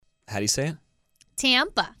How do you say it?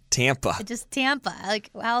 Tampa. Tampa. Just Tampa. Like,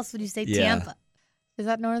 how else would you say Yeah. Tampa? Is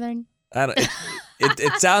that northern? I don't.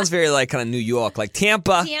 It sounds very like kind of New York, like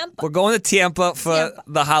Tampa. Tampa. We're going to Tampa for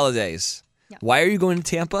the holidays. Yeah. Why are you going to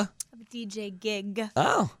Tampa? I have a DJ gig.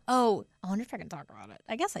 Oh, I wonder if I can talk about it.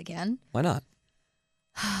 I guess I can. why not?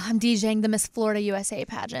 I'm DJing the Miss Florida USA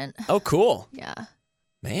pageant. Oh, cool. Yeah.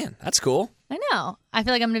 Man, that's cool. I know. I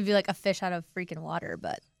feel like I'm going to be like a fish out of freaking water,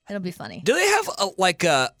 but it'll be funny. Do they have like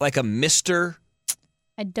a Mr.?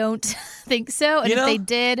 I don't think so. And You know? if they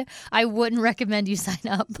did, I wouldn't recommend you sign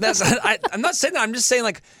up. I'm not saying that. I'm just saying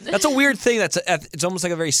like that's a weird thing. It's almost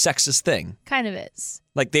like a very sexist thing. Kind of is.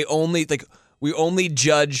 Like we only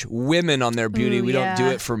judge women on their beauty. Ooh, We don't do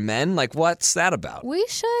yeah. it for men. Like what's that about? We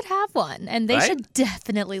should have one, and they Right? should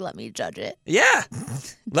definitely let me judge it. Yeah.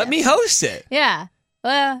 Let me host it. Yeah.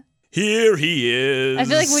 Here he is. I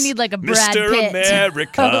feel like we need like a Brad Mr. Pitt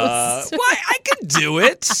America. host. Why? I can do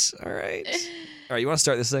it. All right. All right, you want to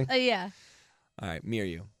start this thing? Yeah. All right, me or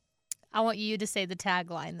you? I want you to say the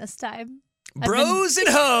tagline this time. Bros and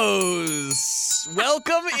hoes,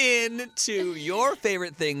 welcome in to your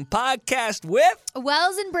favorite thing podcast with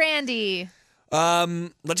Wells and Brandi.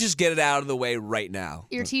 Let's just get it out of the way right now.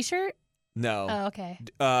 Your T-shirt? No. Oh, okay.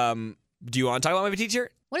 Do you want to talk about my teacher?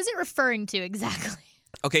 What is it referring to exactly?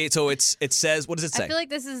 Okay, so it says, what does it say? I feel like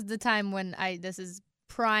this is the time when this is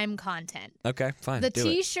prime content. Okay, fine. The do it.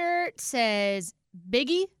 T-shirt says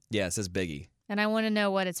Biggie, Yeah, it says Biggie. and I want to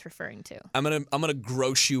know what it's referring to. I'm gonna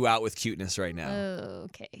gross you out with cuteness right now.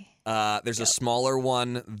 Okay. There's a smaller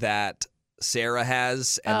one that Sarah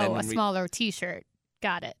has, and then a smaller T-shirt.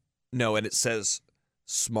 Got it. No, and it says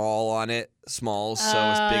small on it. Smalls, so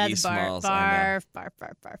it's Biggie that's Smalls. I know.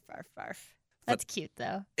 Barf. That's cute,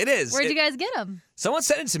 though. It is. Where'd you guys get them? Someone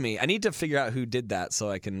sent it to me. I need to figure out who did that so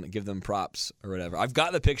I can give them props or whatever. I've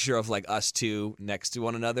got the picture of like us two next to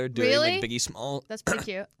one another doing Really? like Biggie Small. That's pretty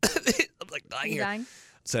cute. I'm like dying You here. dying?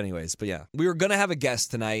 So anyways, but yeah. We were going to have a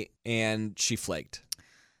guest tonight and she flaked.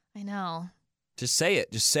 I know. Just say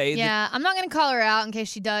it. Just say Yeah, I'm not going to call her out in case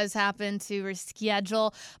she does happen to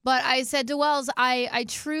reschedule. But I said to Wells, I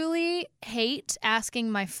truly hate asking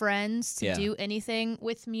my friends to do anything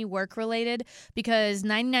with me work-related because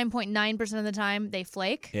 99.9% of the time they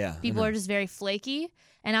flake. Yeah, I People know. are just very flaky.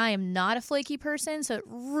 And I am not a flaky person, so it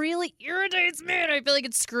really irritates me, and I feel like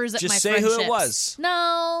it screws up Just my say friendships. who it was.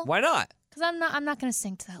 No, Why not? because I'm not going to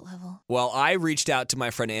sink to that level. Well, I reached out to my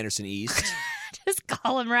friend Anderson East. Just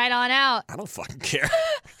call him right on out. I don't fucking care.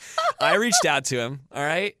 I reached out to him, all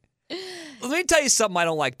right? Let me tell you something I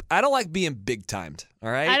don't like. I don't like being big-timed, all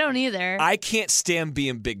right? I don't either. I can't stand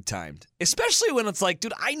being big-timed, especially when it's like,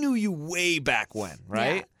 dude, I knew you way back when,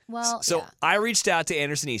 right? Yeah. Well, So yeah. I reached out to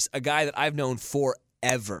Anderson East, a guy that I've known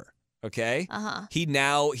forever, okay? Uh-huh. He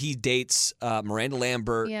dates Miranda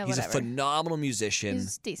Lambert. Yeah, He's a whatever. phenomenal musician.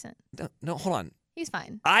 He's decent. No, hold on. He's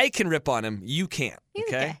fine. I can rip on him. You can't, He's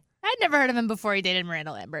okay? okay. I'd never heard of him before he dated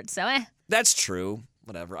Miranda Lambert, so That's true.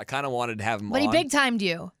 Whatever. I kind of wanted to have him But on. he big-timed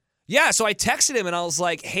you. Yeah, so I texted him and I was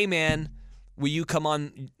like, hey, man, will you come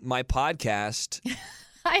on my podcast?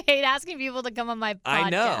 I hate asking people to come on my podcast. I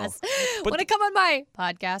know. But Want to come on my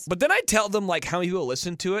podcast? But then I tell them, like, how many people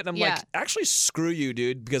listen to it. And I'm Yeah. like, actually, screw you,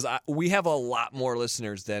 dude, because we have a lot more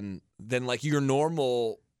listeners than like, your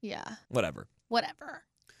normal Yeah. whatever. Whatever.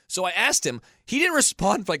 So I asked him. He didn't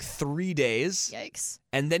respond for like 3 days. Yikes.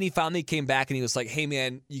 And then he finally came back and he was like, hey,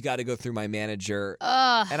 man, you got to go through my manager.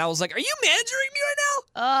 Ugh. And I was like, are you managing me right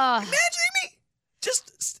now? Ugh. Managing me?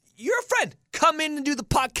 Just, you're a friend. Come in and do the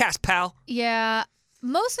podcast, pal. Yeah.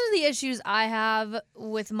 Most of the issues I have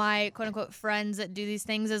with my quote-unquote friends that do these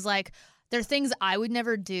things is like they're things I would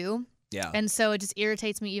never do. Yeah. And so it just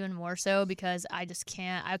irritates me even more so because I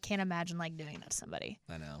can't imagine like doing that to somebody.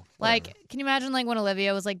 I know. Like, Whatever. can you imagine like when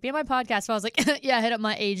Olivia was like, be on my podcast? So I was like, yeah, hit up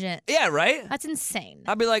my agent. Yeah, right? That's insane.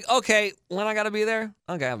 I'd be like, okay, when I got to be there?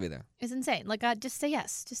 Okay, I'll be there. It's insane. Like, just say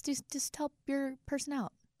yes. Just help your person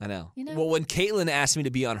out. I know. You know? Well, when Caitlin asked me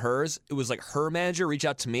to be on hers, it was like her manager reached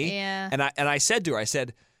out to me. Yeah. And I said to her, I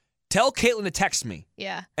said, tell Caitlin to text me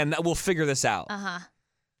Yeah. and we'll figure this out. Uh-huh.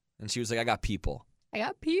 And she was like, I got people. I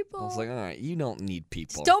got people. I was like, all right, you don't need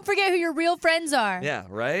people. Just don't forget who your real friends are. Yeah,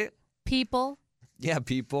 right? People. Yeah,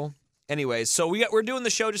 people. Anyways, so we're doing the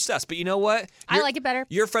show just us. But you know what? I like it better.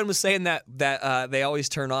 Your friend was saying that they always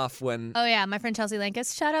turn off when... Oh, yeah. My friend Chelsea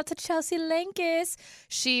Lankis. Shout out to Chelsea Lankis.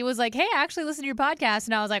 She was like, hey, I actually listened to your podcast.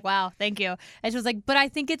 And I was like, wow, thank you. And she was like, but I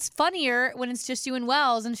think it's funnier when it's just you and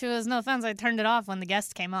Wells. And she was, no offense, I turned it off when the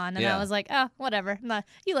guest came on. And Yeah. I was like, oh, whatever. Nah,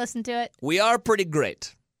 you listen to it. We are pretty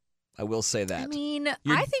great. I will say that. I mean,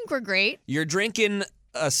 I think we're great. You're drinking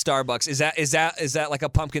a Starbucks. Is that like a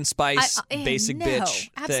pumpkin spice basic no, bitch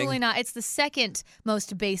absolutely thing? not. It's the second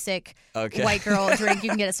most basic Okay. white girl drink you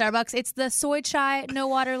can get at Starbucks. It's the soy no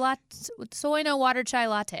water chai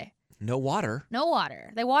latte. No water. No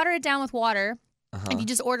water. They water it down with water. Uh-huh. If you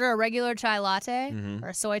just order a regular chai latte Mhm. or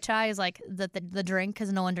a soy chai is like the drink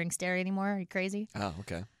because no one drinks dairy anymore. Are you crazy? Oh,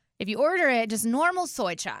 okay. If you order it, just normal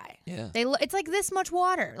soy chai. Yeah. It's like this much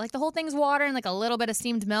water. Like the whole thing's water and like a little bit of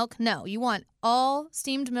steamed milk. No, you want all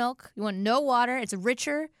steamed milk. You want no water. It's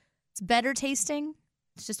richer. It's better tasting.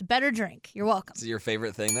 It's just a better drink. You're welcome. Is it your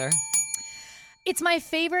favorite thing there? It's my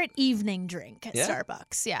favorite evening drink at Yeah?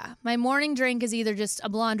 Starbucks. Yeah. My morning drink is either just a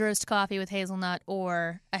blonde roast coffee with hazelnut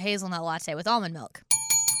or a hazelnut latte with almond milk.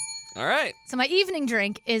 All right. So my evening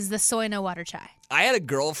drink is the soy no water chai. I had a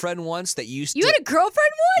girlfriend once that used You to. had a girlfriend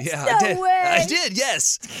once? Yeah, No I did. way. I did.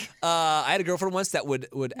 Yes. I had a girlfriend once that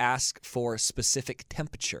would ask for specific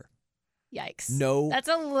temperature. Yikes. No. That's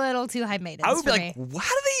a little too high maintenance I would be for like, me.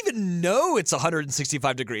 how do they even know it's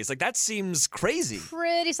 165 degrees? Like, that seems crazy.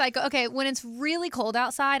 Pretty psycho. Okay, when it's really cold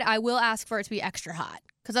outside, I will ask for it to be extra hot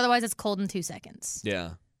because otherwise it's cold in 2 seconds.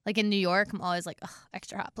 Yeah. Like in New York, I'm always like, ugh,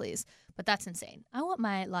 extra hot, please. But that's insane. I want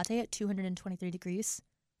my latte at 223 degrees.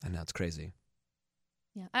 I know, it's crazy.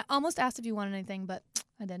 Yeah, I almost asked if you wanted anything, but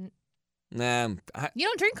I didn't. Nah, You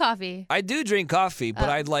don't drink coffee. I do drink coffee, but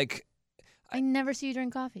I'd like, I never see you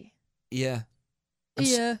drink coffee. yeah.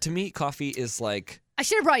 To me, coffee is like, I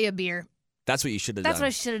should have brought you a beer. that's what you should have That's done. what I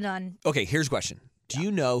should have done. Okay, here's a question. Do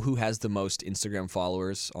you know who has the most Instagram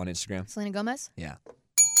followers on Instagram? Selena Gomez? Yeah.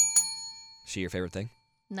 She your favorite thing?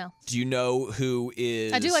 No. Do you know who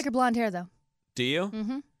is... I do like her blonde hair, though. Do you?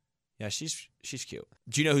 Mm-hmm. Yeah, she's cute.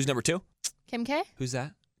 Do you know who's number 2? Kim K? Who's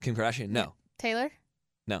that? Kim Kardashian? No. Taylor?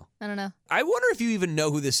 No. I don't know. I wonder if you even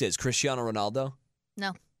know who this is. Cristiano Ronaldo?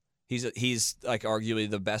 No. He's like arguably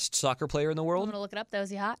the best soccer player in the I'm world. going to look it up, though. Is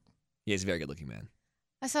he hot? Yeah, he's a very good looking man.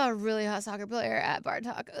 I saw a really hot soccer player at Bar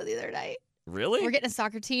Taco the other night. Really? We're getting a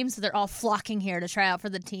soccer team, so they're all flocking here to try out for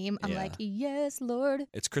the team. I'm Yeah. like, yes, Lord.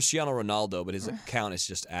 It's Cristiano Ronaldo, but his account is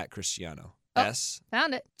just at Cristiano. Oh. S.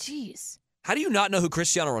 Found it. Jeez. How do you not know who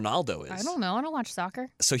Cristiano Ronaldo is? I don't know. I don't watch soccer.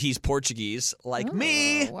 So he's Portuguese, like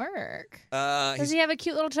me. Work. He's, Does he have a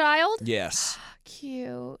cute little child? yes.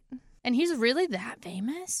 Cute. And he's really that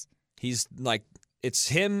famous? He's like, it's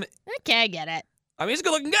him. Okay, I get it. I mean, he's a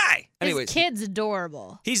good looking guy. Anyways, His kid's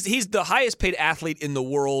adorable. he's the highest paid athlete in the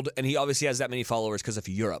world, and he obviously has that many followers because of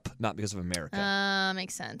Europe, not because of America.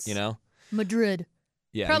 Makes sense. You know? Madrid.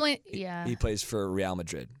 Yeah. Probably, he, yeah. He plays for Real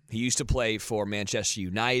Madrid. He used to play for Manchester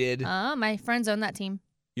United. My friends own that team.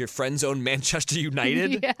 Your friends own Manchester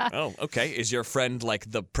United? Yeah. Oh, okay. Is your friend like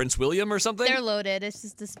the Prince William or something? They're loaded. It's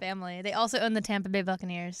just this family. They also own the Tampa Bay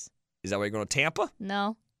Buccaneers. Is that why you're going to Tampa?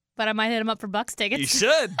 No, but I might hit them up for Bucks tickets. You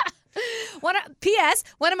should. P.S.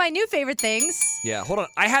 One of my new favorite things. Yeah, hold on.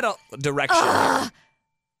 I had a direction here.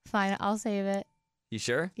 Fine, I'll save it. You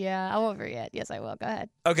sure? Yeah, I won't forget. Yes, I will. Go ahead.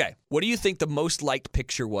 Okay. What do you think the most liked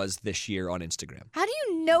picture was this year on Instagram? How do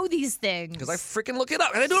you know these things? Because I freaking look it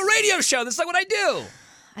up. And I do a radio show. That's like what I do.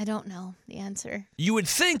 I don't know the answer. You would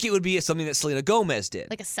think it would be something that Selena Gomez did,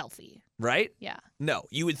 Like a selfie. right? Yeah. No,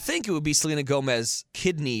 you would think it would be Selena Gomez's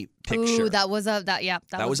kidney picture. Ooh, that was a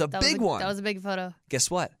big one. That was a big photo. Guess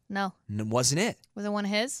what? No. Wasn't it? Was it one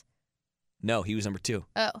of his? No, he was number 2.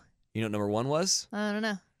 Oh, You know what number 1 was? I don't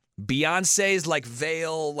know. Beyonce's like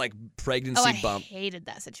veil, like pregnancy I bump. hated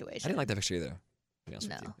that I situation. didn't like that picture either. To be honest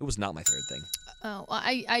with No. you. It was not my favorite thing. Oh, well,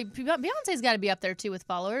 Beyonce's got to be up there too with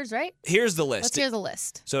followers, right? Here's the list. Let's hear the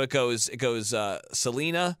list. So it goes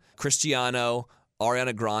Selena, Cristiano,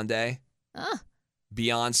 Ariana Grande,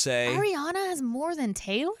 Beyonce. Ariana has more than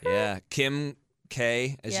Taylor? Yeah, Kim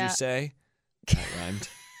K, as Yeah. you say. That rhymed.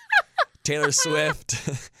 Taylor Swift,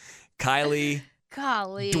 Kylie,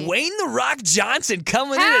 Golly. Dwayne The Rock Johnson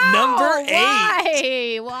coming in How? at number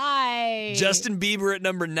 8. Why? Justin Bieber at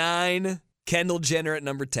number 9. Kendall Jenner at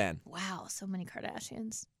number 10. Wow, so many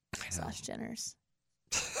Kardashians I know. slash Jenners.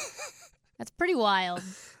 That's pretty wild.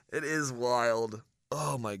 It is wild.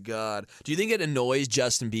 Oh my God. Do you think it annoys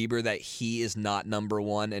Justin Bieber that he is not number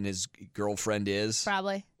 1 and his girlfriend is?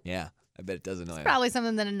 Probably. Yeah, I bet it does annoy him. Probably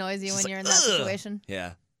something that annoys you It's when just you're in like, that ugh. situation.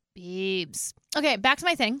 Yeah. Beebs. Okay, back to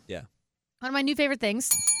my thing. Yeah. One of my new favorite things.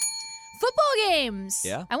 Football games.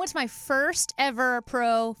 Yeah? I went to my first ever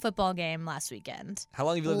pro football game last weekend. How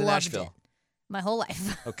long have you lived in Loved Nashville? it. My whole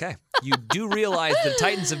life. Okay. You do realize the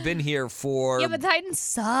Titans have been here for... Yeah, but Titans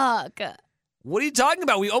suck. What are you talking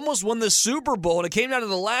about? We almost won the Super Bowl, and it came down to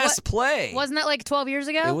the last play. Wasn't that like 12 years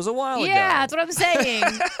ago? It was a while ago. Yeah, that's what I'm saying.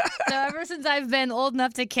 So ever since I've been old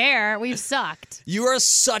enough to care, we've sucked. You are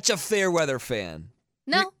such a fair weather fan.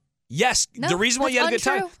 No. Yes, No, the reason why you had a good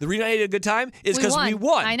time. untrue. The reason I had a good time is because we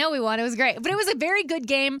won. I know we won. It was great. But it was a very good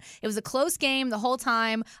game. It was a close game the whole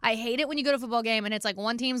time. I hate it when you go to a football game and it's like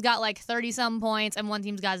one team's got like 30-some points and one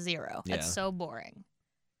team's got 0. Yeah. That's so boring.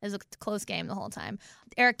 It was a close game the whole time.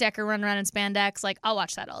 Eric Decker running around in spandex. Like, I'll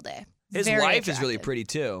watch that all day. His Very wife is attractive. really pretty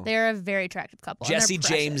too. They're a very attractive couple. and they're Jesse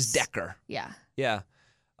James precious. Decker. Yeah. Yeah.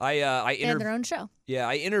 I They had their own show. Yeah,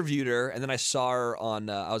 I interviewed her, and then I saw her on.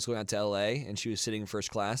 I was going out to L.A. and she was sitting in first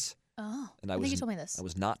class. Oh, And I think you told me this. I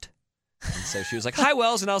was not. And so she was like, "Hi,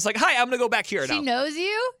 Wells," and I was like, "Hi, I'm gonna go back here now." She knows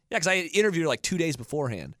you? Yeah, because I interviewed her like 2 days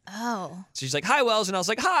beforehand. Oh. So she's like, "Hi, Wells," and I was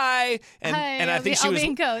like, "Hi," and Hi, I think she I'll was. be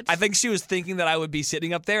in coach. I think she was thinking that I would be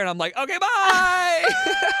sitting up there, and I'm like, "Okay, bye,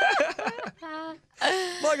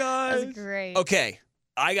 bye, guys." That's great. Okay,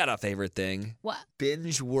 I got a favorite thing. What?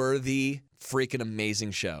 Binge-worthy, freaking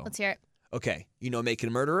amazing show. Let's hear it. Okay, you know Making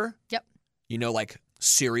a Murderer? Yep. You know like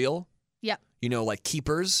Serial? Yep. You know like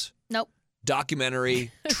Keepers? Nope.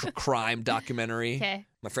 Documentary, crime documentary. Okay.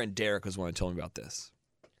 My friend Derek was the one who told me about this.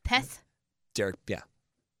 Peth? Derek, yeah,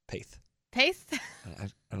 Paith. Paith? I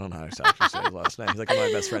don't know how to actually say his last name. He's like one of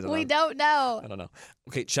my best friends. We don't know. I don't know.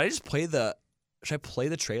 Okay, should I play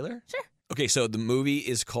the trailer? Sure. Okay, so the movie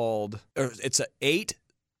is called, or it's an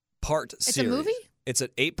 8-part series. It's a movie? It's an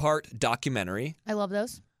 8-part documentary I love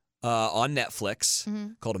those. on Netflix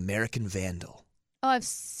Mhm. called American Vandal. Oh, I've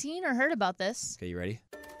seen or heard about this. Okay, you ready?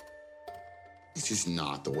 It's just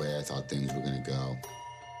not the way I thought things were gonna go.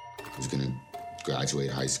 I was gonna graduate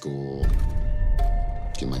high school,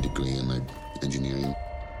 get my degree in like engineering.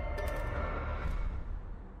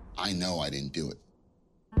 I know I didn't do it.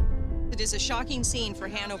 It is a shocking scene for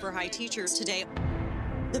Hanover High teachers today.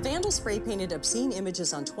 The vandals spray painted obscene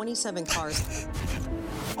images on 27 cars.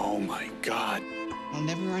 Oh my God. I'll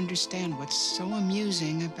never understand what's so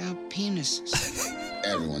amusing about penises.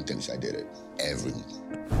 Everyone thinks I did it. Everyone.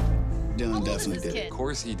 How Dylan old is definitely this did kid? it. Of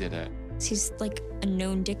course he did it. He's like a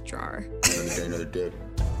known dick drawer. Another day, another dick.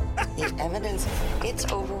 The evidence, it's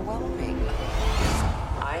overwhelming.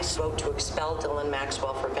 I spoke to expel Dylan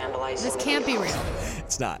Maxwell for vandalizing. This can't be real.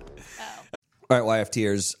 It's not. All right,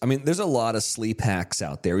 YFTers. I mean, there's a lot of sleep hacks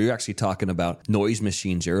out there. We were actually talking about noise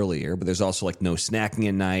machines earlier, but there's also like no snacking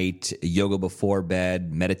at night, yoga before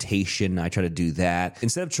bed, meditation. I try to do that.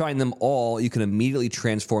 Instead of trying them all, you can immediately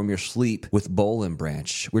transform your sleep with Boll and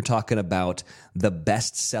Branch. We're talking about the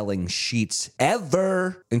best-selling sheets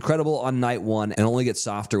ever. Incredible on night one and only get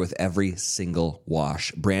softer with every single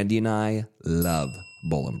wash. Brandi and I love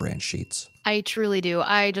Boll and Branch sheets. I truly do.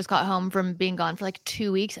 I just got home from being gone for like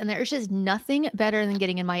 2 weeks, and there's just nothing better than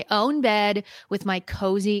getting in my own bed with my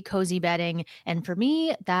cozy bedding. And for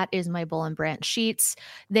me, that is my Boll and Branch sheets.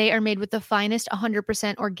 They are made with the finest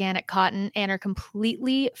 100% organic cotton and are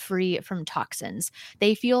completely free from toxins.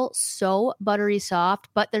 They feel so buttery soft,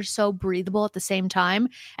 but they're so breathable at the same time.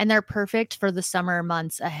 And they're perfect for the summer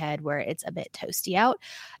months ahead where it's a bit toasty out.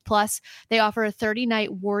 Plus, they offer a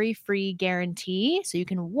 30-night worry-free guarantee, so you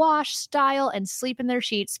can wash, style, and sleep in their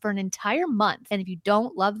sheets for an entire month. And if you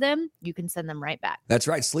don't love them, you can send them right back. That's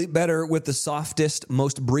right. Sleep better with the softest,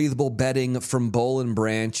 most breathable bedding from Boll and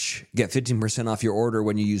Branch. Get 15% off your order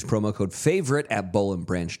when you use promo code FAVORITE at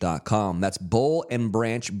bollandbranch.com. That's Boll and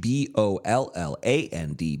Branch,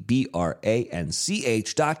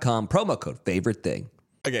 BOLLANDBRANCH.com. Promo code FAVORITE thing.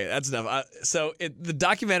 Okay, that's enough. The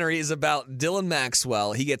documentary is about Dylan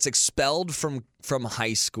Maxwell. He gets expelled from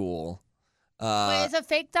high school. Wait, it's a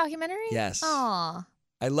fake documentary? Yes. Aw.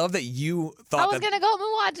 I love that you I thought was going to go home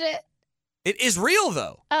and watch it. it is real,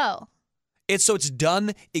 though. Oh. It's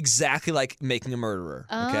done exactly like Making a Murderer,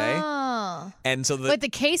 okay? Oh. And so But the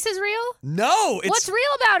case is real? No, What's real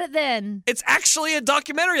about it then? it's actually a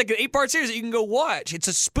documentary, like an 8-part series that you can go watch. It's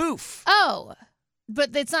a spoof. Oh.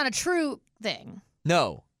 But it's not a true thing.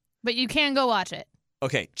 No. But you can go watch it.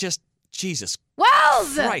 Okay, just Jesus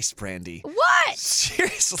Wells! Christ, Brandi. What?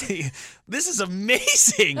 Seriously, this is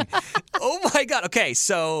amazing. Oh my God. Okay,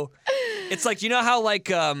 so it's like, you know how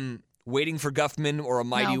like Waiting for Guffman or A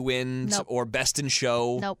Mighty No. Wind Nope. or Best in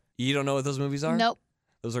Show? Nope. You don't know what those movies are? Nope.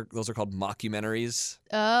 Those are called mockumentaries.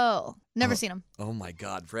 Oh. Never seen them. Oh my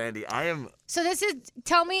God, Brandi, I am. So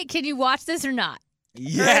tell me, can you watch this or not?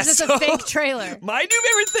 Yes. Or is this a fake trailer? My new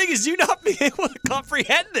favorite thing is you not being able to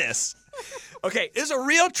comprehend this. Okay, it's a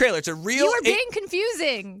real trailer. It's a real. You are being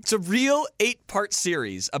confusing. It's a real 8-part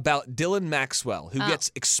series about Dylan Maxwell, who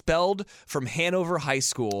gets expelled from Hanover High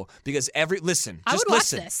School because listen. I Just would watch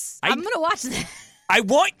listen. this. I'm going to watch this.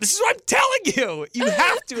 This is what I'm telling you. You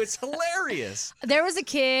have to. It's hilarious. There was a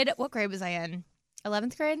kid. What grade was I in?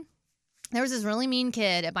 11th grade? There was this really mean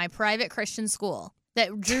kid at my private Christian school.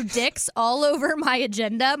 that drew dicks all over my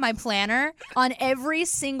agenda, my planner, on every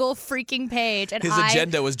single freaking page. And His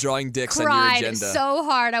agenda was drawing dicks on your cried agenda. so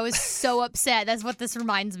hard. I was so upset. That's what this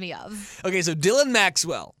reminds me of. Okay, so Dylan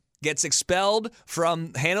Maxwell gets expelled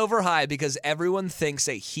from Hanover High because everyone thinks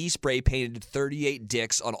that he spray painted 38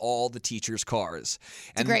 dicks on all the teachers' cars.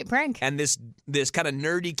 It's a great prank. And this kind of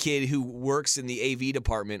nerdy kid who works in the AV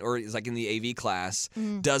department or is like in the AV class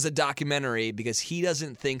does a documentary because he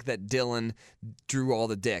doesn't think that Dylan drew all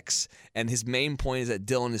the dicks. And his main point is that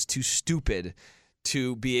Dylan is too stupid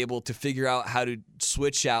to be able to figure out how to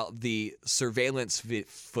switch out the surveillance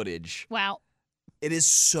footage. Wow. It is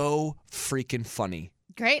so freaking funny.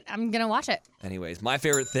 Great. I'm going to watch it. Anyways, my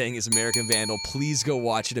favorite thing is American Vandal. Please go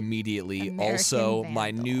watch it immediately. Also,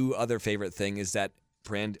 my new other favorite thing is that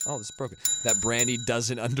Brandi. Oh, this is broken. That Brandi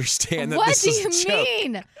doesn't understand that this is a joke. What do you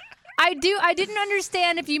mean? I didn't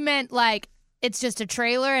understand if you meant like it's just a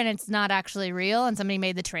trailer and it's not actually real and somebody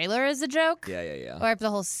made the trailer as a joke. Yeah. Or if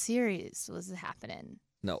the whole series was happening.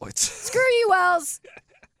 No, it's... Screw you, Wells.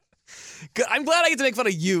 Good. I'm glad I get to make fun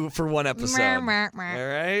of you for one episode. All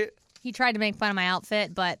right? He tried to make fun of my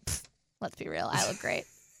outfit, but let's be real, I look great.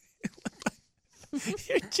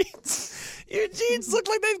 Your jeans look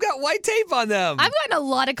like they've got white tape on them. I've gotten a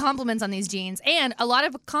lot of compliments on these jeans and a lot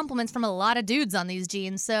of compliments from a lot of dudes on these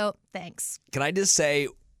jeans, so thanks. Can I just say,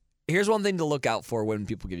 here's one thing to look out for when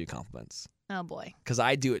people give you compliments. Oh, boy. Because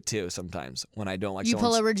I do it, too, sometimes when I don't like You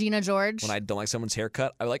pull a Regina George? When I don't like someone's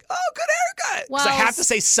haircut, I'm like, oh, good haircut. Because Well, I have to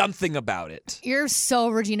say something about it. You're so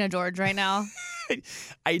Regina George right now.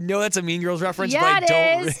 I know that's a Mean Girls reference, Yeah, but I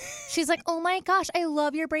don't. it is. She's like, oh my gosh, I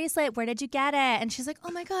love your bracelet. Where did you get it? And she's like,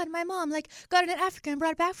 oh my God, my mom got it in Africa and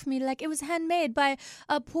brought it back for me. It was handmade by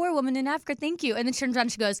a poor woman in Africa. Thank you. And then she turns around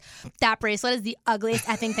and she goes, that bracelet is the ugliest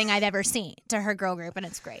effing thing I've ever seen, to her girl group, and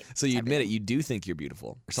it's great. So you admit it, you do think you're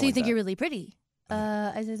beautiful. So you think you're really pretty?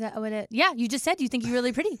 Yeah, you just said you think you're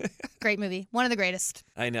really pretty. Great movie. One of the greatest.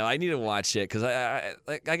 I know. I need to watch it because I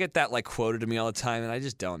get that quoted to me all the time, and I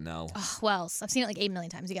just don't know. Oh, Wells. I've seen it 8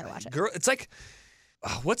 million times. You got to watch it. Girl, it's like,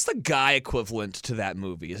 what's the guy equivalent to that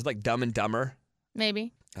movie? Is it like Dumb and Dumber?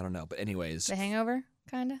 Maybe. I don't know. But anyways. The Hangover,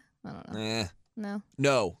 kind of? I don't know. No?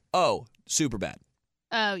 No. Oh, Superbad.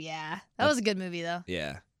 Oh, yeah. That was a good movie, though.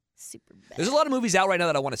 Yeah. Superbad. There's a lot of movies out right now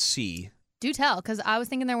that I want to see. Do tell, because I was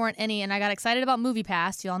thinking there weren't any, and I got excited about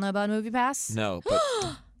MoviePass. Do you all know about MoviePass? No, but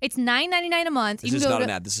it's $9.99 a month. This is not an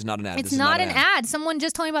ad. This is not an ad. It's not an ad. Someone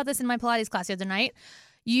just told me about this in my Pilates class the other night.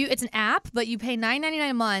 It's an app, but you pay $9.99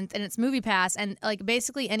 a month, and it's MoviePass, and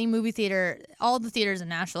basically any movie theater, all the theaters in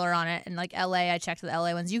Nashville are on it, and LA, I checked the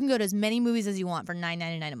LA ones. You can go to as many movies as you want for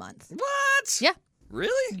 $9.99 a month. What? Yeah.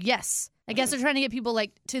 Really? Yes. I guess they're trying to get people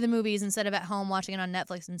to the movies instead of at home watching it on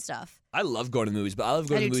Netflix and stuff. I love going to the movies, but I love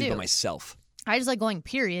going to the movies by myself. I just like going,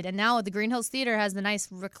 period. And now the Green Hills Theater has the nice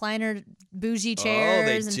recliner bougie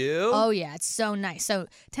chairs. Oh, they do? Oh, yeah. It's so nice. So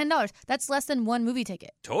 $10. That's less than one movie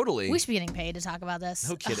ticket. Totally. We should be getting paid to talk about this.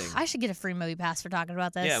 No kidding. I should get a free movie pass for talking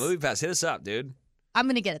about this. Yeah, MoviePass. Hit us up, dude. I'm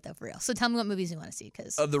going to get it, though, for real. So tell me what movies you want to see.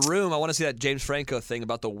 Cause The Room, I want to see that James Franco thing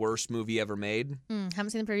about the worst movie ever made.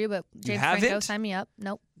 Haven't seen the preview, but James haven't? Franco, sign me up.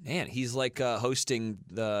 Nope. Man, he's hosting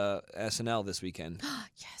the SNL this weekend.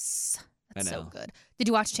 Yes. That's I know. so good. Did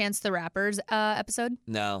you watch Chance the Rapper's episode?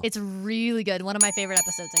 No. It's really good. One of my favorite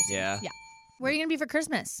episodes I've seen. Yeah? Yeah. Where are you going to be for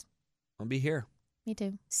Christmas? I'll be here. Me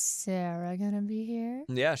too. Sarah going to be here?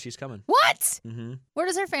 Yeah, she's coming. What? Mm-hmm. Where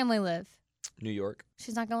does her family live? New York.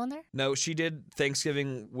 She's not going there? No, she did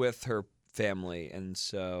Thanksgiving with her family, and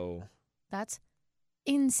so... That's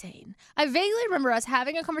insane. I vaguely remember us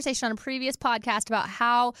having a conversation on a previous podcast about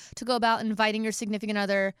how to go about inviting your significant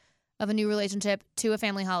other of a new relationship to a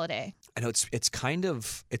family holiday. I know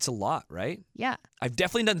it's a lot, right? Yeah. I've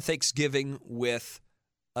definitely done Thanksgiving with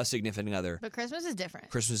a significant other. But Christmas is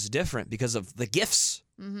different. Christmas is different because of the gifts.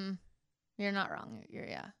 Mm-hmm. You're not wrong.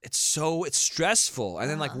 Yeah. It's stressful. And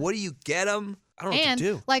then what do you get them? I don't know what to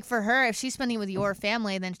do. And for her, if she's spending it with your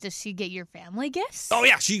family, then does she get your family gifts? Oh,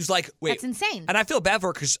 yeah. She's like, wait. That's insane. And I feel bad for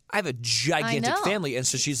her because I have a gigantic family. And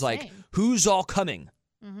so she's like, who's all coming?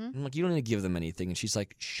 Mm-hmm. I'm like, you don't need to give them anything. And she's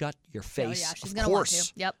like, shut your face. Oh, yeah, she's of gonna course. want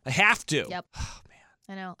to. Yep. I have to. Yep. Oh,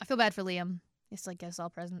 man. I know. I feel bad for Liam. He's gives all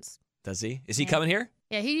presents. Does he? Is he coming here?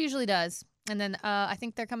 Yeah, he usually does. And then I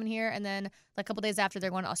think they're coming here. And then a couple days after, they're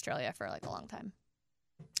going to Australia for a long time.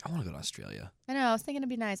 I want to go to Australia. I know. I was thinking it'd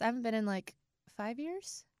be nice. I haven't been in 5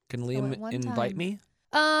 years. Can Liam invite me?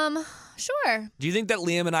 Sure. Do you think that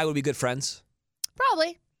Liam and I would be good friends?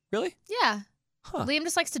 Probably. Really? Yeah. Huh. Liam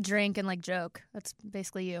just likes to drink and joke. That's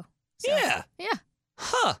basically you. So, yeah. Yeah.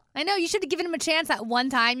 Huh. I know. You should have given him a chance that one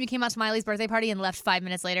time you came out to Miley's birthday party and left 5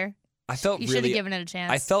 minutes later. I felt you should have given it a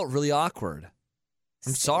chance. I felt really awkward.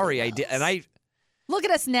 I'm sorry, I did, and I look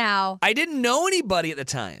at us now. I didn't know anybody at the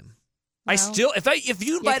time. Well, I still, if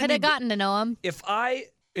you invited me, you could have gotten to know him.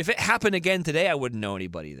 If it happened again today, I wouldn't know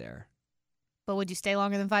anybody there. But would you stay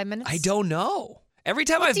longer than 5 minutes? I don't know. Every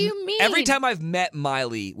time What do you mean? Every time I've met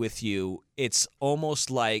Miley with you, it's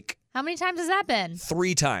almost like How many times has that been?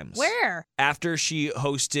 3 times. Where? After she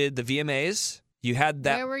hosted the VMAs, you had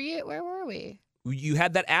that. Where were you? Where were we? You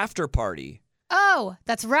had that after party. Oh,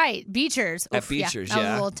 that's right. Beechers. At Oof, Beechers, That was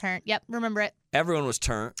yeah. a little turn. Yep, remember it. Everyone was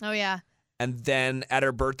turned. Oh, yeah. And then at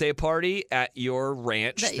her birthday party at your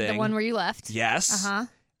ranch thing. The one where you left. Yes. Uh-huh.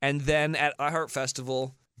 And then at iHeart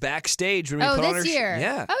Festival backstage when we Oh, put on her this year.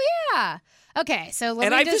 Yeah. Oh, yeah. Okay, so let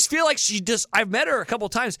And me I just feel like I've met her a couple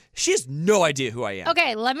times. She has no idea who I am.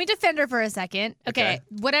 Okay, let me defend her for a second. Okay,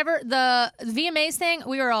 whatever, the VMAs thing,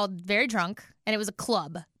 we were all very drunk, and it was a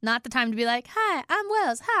club. Not the time to be like, hi, I'm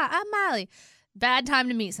Wells. Hi, I'm Miley. Bad time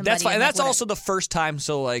to meet somebody. That's fine. And that's whatever. also the first time,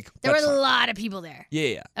 so like. There were that's a fine. lot of people there.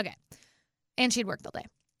 Yeah. Okay. And she'd worked all day.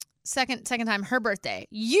 Second time, her birthday.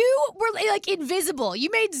 You were like invisible. You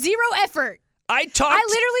made zero effort. I talked I to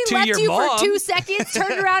literally your left you mom. for 2 seconds,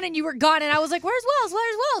 turned around, and you were gone. And I was like, where's Wells?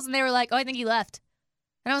 Where's Wells? And they were like, oh, I think he left.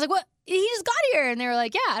 And I was like, what? He just got here. And they were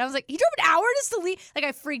like, yeah. And I was like, he drove an hour just to leave? Like,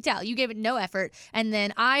 I freaked out. You gave it no effort. And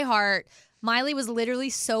then iHeart, Miley was literally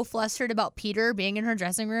so flustered about Peter being in her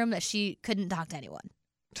dressing room that she couldn't talk to anyone.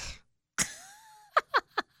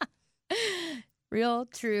 Real,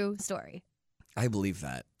 true story. I believe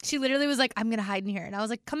that. She literally was like, I'm going to hide in here. And I was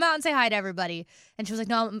like, come out and say hi to everybody. And she was like,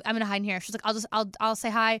 no, I'm going to hide in here. She's like, I'll say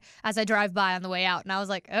hi as I drive by on the way out. And I was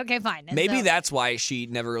like, okay, fine. And Maybe so, that's why she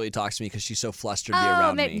never really talks to me, because she's so flustered to be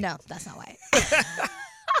around me. No, that's not why.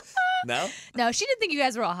 No? No, she didn't think you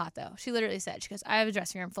guys were all hot, though. She literally said, she goes, I have a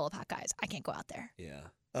dressing room full of hot guys. I can't go out there. Yeah.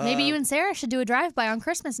 Maybe you and Sarah should do a drive-by on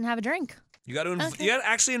Christmas and have a drink. You got to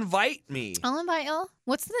actually invite me. I'll invite y'all.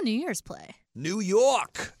 What's the New Year's play? New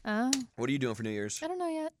York. Oh. What are you doing for New Year's? I don't know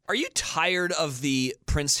yet. Are you tired of the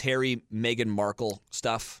Prince Harry, Meghan Markle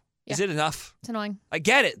stuff? Yeah. Is it enough? It's annoying. I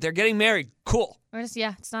get it. They're getting married. Cool. It's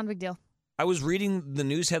not a big deal. I was reading the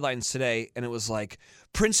news headlines today, and it was like,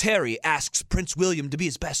 Prince Harry asks Prince William to be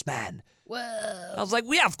his best man. Whoa. I was like,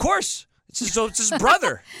 well, yeah, of course. It's his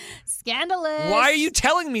brother. Scandalous. Why are you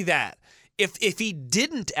telling me that? If he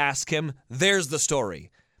didn't ask him, there's the story.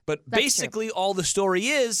 But That's basically all the story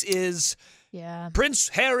is yeah. Prince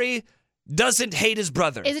Harry doesn't hate his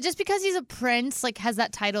brother. Is it just because he's a prince, like has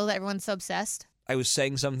that title that everyone's so obsessed? I was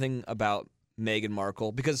saying something about Meghan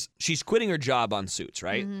Markle because she's quitting her job on Suits,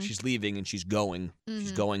 right? Mm-hmm. She's leaving and she's going.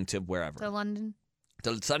 She's going to wherever. To London.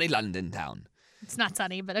 To sunny London town. It's not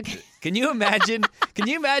sunny, but okay. Can you imagine?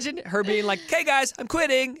 Her being like, "Hey guys, I'm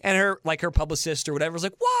quitting," and her publicist or whatever is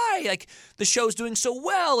like, "Why? Like the show's doing so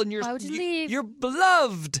well, and Why would you leave? You're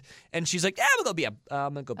beloved." And she's like, "Yeah, I'm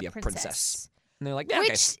gonna go be a princess." And they're like, yeah,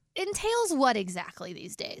 Which entails what exactly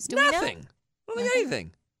these days? Do nothing. we know? I don't think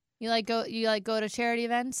anything. You go to charity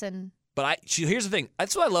events and. But here's the thing.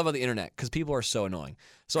 That's what I love on the internet because people are so annoying.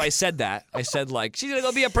 So I said that. I said like, she's gonna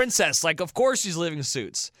go be a princess. Like, of course she's living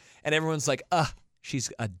Suits. And everyone's like,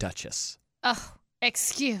 she's a duchess. Oh,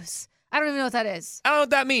 excuse. I don't even know what that is. I don't know what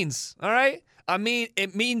that means. All right. I mean,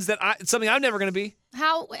 it means that it's something I'm never gonna be.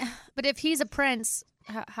 How? But if he's a prince,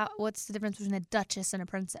 what's the difference between a duchess and a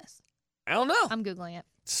princess? I don't know. I'm googling it.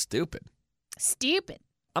 Stupid.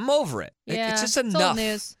 I'm over it. Yeah, It's just it's enough. old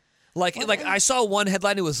news. Like I saw one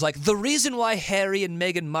headline. It was like the reason why Harry and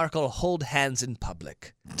Meghan Markle hold hands in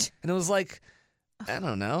public, and it was like, I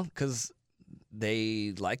don't know, because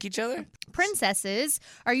they like each other. Princesses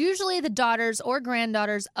are usually the daughters or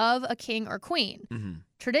granddaughters of a king or queen. Mm-hmm.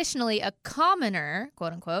 Traditionally, a commoner,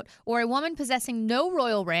 quote unquote, or a woman possessing no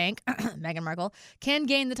royal rank, Meghan Markle, can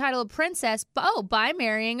gain the title of princess by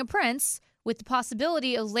marrying a prince with the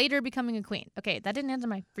possibility of later becoming a queen. Okay, that didn't answer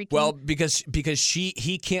my freaking... Well, because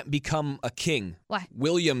he can't become a king. Why?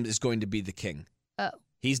 William is going to be the king. Oh.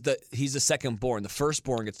 He's the second born. The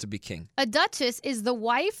firstborn gets to be king. A duchess is the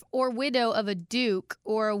wife or widow of a duke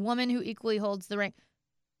or a woman who equally holds the rank.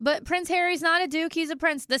 But Prince Harry's not a duke. He's a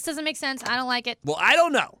prince. This doesn't make sense. I don't like it. Well, I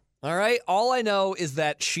don't know. All right? All I know is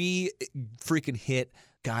that she freaking hit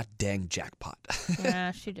god dang jackpot.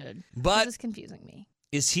 Yeah, she did. But this is confusing me.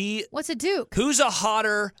 Is he... What's a duke? Who's a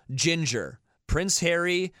hotter ginger? Prince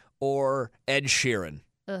Harry or Ed Sheeran?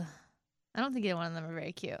 Ugh. I don't think either one of them are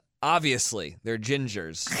very cute. Obviously, they're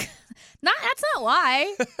gingers. That's not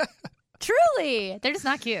why. Truly. They're just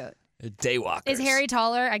not cute. They're daywalkers. Is Harry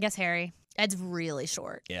taller? I guess Harry. Ed's really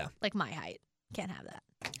short. Yeah. Like my height. Can't have that.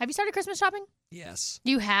 Have you started Christmas shopping? Yes.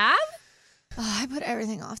 You have? Oh, I put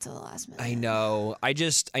everything off to the last minute. I know. I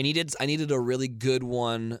needed a really good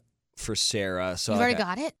one for Sarah. So You already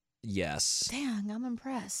got it? Yes. Dang, I'm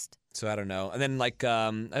impressed. So I don't know. And then like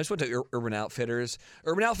I just went to Urban Outfitters.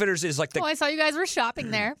 Urban Outfitters is like the. Oh, I saw you guys were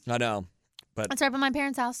shopping there. I know, but That's right by my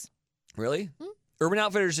parents' house. really, Urban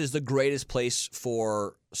Outfitters is the greatest place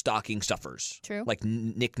for stocking stuffers. True. Like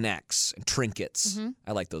knickknacks and trinkets.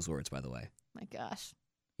 I like those words, by the way. My gosh.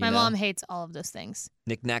 You My know? mom hates all of those things.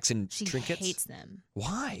 Knickknacks and She trinkets. hates them.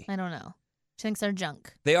 Why? I don't know. She thinks they're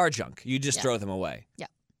junk. They are junk. You just Yeah. throw them away. Yeah.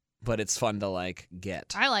 But it's fun to like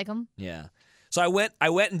get. I like them. Yeah. So I went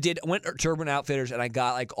to Urban Outfitters and I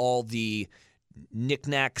got like all the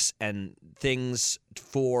knickknacks and things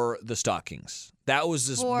for the stockings. That was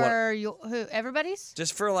just Everybody's?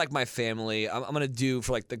 just for like my family. I'm gonna do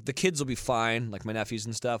for like the kids will be fine, like my nephews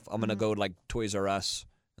and stuff. I'm gonna go to like Toys R Us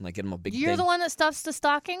and like get them a big. You're thing. the one that stuffs the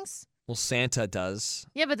stockings? Well, Santa does.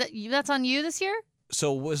 Yeah, but that's on you this year?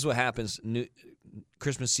 So this is what happens.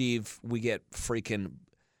 Christmas Eve, we get freaking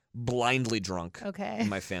blindly drunk. Okay. In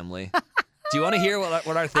my family. Do you want to hear what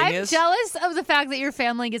our thing I'm is? jealous of the fact that your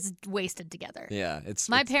family gets wasted together. Yeah, it's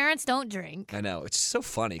My parents don't drink. I know it's so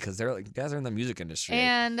funny because they're like guys are in the music industry.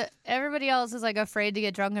 And everybody else is like afraid to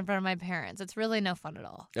get drunk in front of my parents. It's really no fun at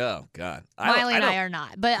all. Oh God, Miley and I are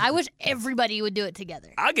not, but I wish everybody would do it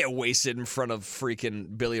together. I'll get wasted in front of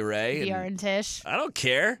freaking Billy Ray. VR and Tish. I don't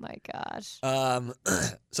care. My gosh.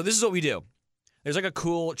 So this is what we do. There's like a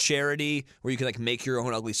cool charity where you can like make your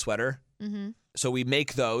own ugly sweater. Mm-hmm. So we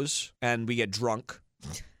make those and we get drunk,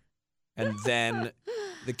 and then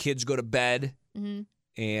the kids go to bed,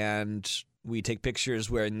 and we take pictures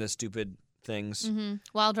wearing the stupid things. Mm-hmm.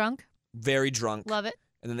 While drunk. Very drunk. Love it.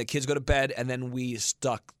 And then the kids go to bed, and then we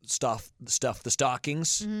stuff the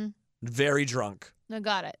stockings. Mm-hmm. Very drunk. I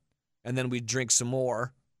got it. And then we drink some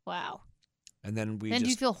more. Wow. And then we do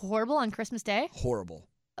you feel horrible on Christmas Day? horrible.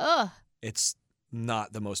 Ugh. It's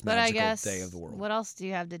not the most But I magical guess, day of the world. what else do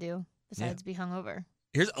you have to do besides be hungover?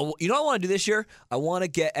 You know what I want to do this year? I want to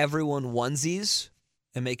get everyone onesies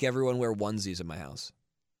and make everyone wear onesies in my house.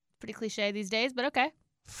 Pretty cliche these days, but okay.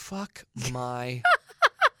 Fuck my...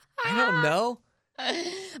 I don't know.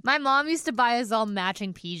 My mom used to buy us all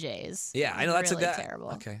matching PJs. Yeah, I know that's really a guy. terrible.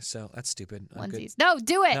 Okay, so that's stupid. I'm good. Onesies. No,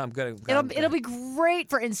 do it. No, I'm good. It'll be great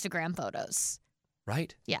for Instagram photos.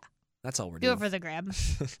 Right? Yeah. That's all we're Do doing. it for the gram.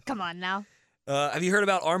 Come on now. Have you heard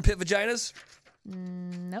about armpit vaginas?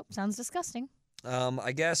 Nope. Sounds disgusting.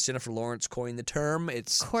 I guess Jennifer Lawrence coined the term.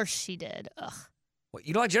 It's Of course she did. Ugh. what,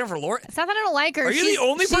 you don't like Jennifer Lawrence? It's not that I don't like her. Are you the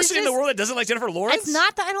only person in the world that doesn't like Jennifer Lawrence? It's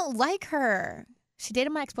not that I don't like her. She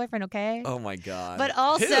dated my ex-boyfriend, okay? Oh my god. But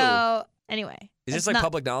also, Who? anyway. Is this like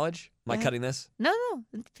public knowledge? Am I cutting this? No.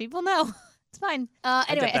 People know. It's fine.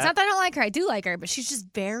 Anyway, it's not that I don't like her. I do like her, but she's just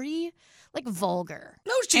very, like, vulgar.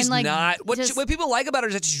 No, she's and, like, not. What people like about her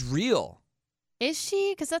is that she's real. Is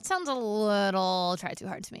she? Because that sounds a little try too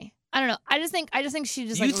hard to me. I don't know. I just think she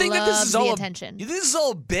just You think loves that this is the all attention. You think this is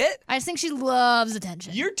all a bit? I just think she loves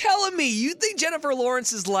attention. You're telling me you think Jennifer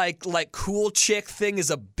Lawrence's like cool chick thing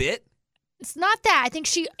is a bit? It's not that. I think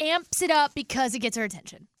she amps it up because it gets her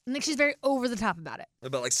attention. I think she's very over the top about it.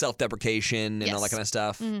 About like self-deprecation and all that Yes. kind of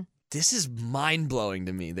stuff. Mhm. This is mind-blowing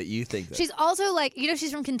to me that you think that. She's also like,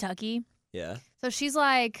 she's from Kentucky. Yeah. So she's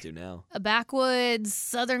like Do now. a backwoods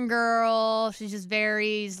Southern girl. She's just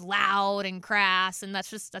very loud and crass, and that's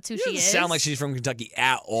who She she doesn't is. sound like she's from Kentucky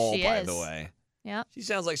at all, She by is. the way. Yeah. She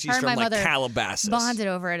sounds like she's Her and from my like mother Calabasas. bonded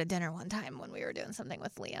over at a dinner one time when we were doing something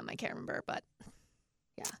with Liam. I can't remember, but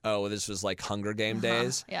Oh, this was like Hunger Game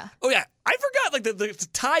days? yeah. Oh, yeah. I forgot, like, the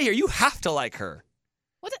tie here. You have to like her.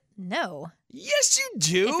 What? No. Yes, you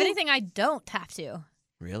do. If anything, I don't have to.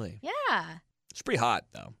 Really? Yeah. She's pretty hot,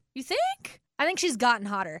 though. You think? I think she's gotten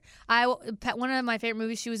hotter. One of my favorite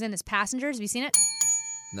movies she was in is Passengers. Have you seen it?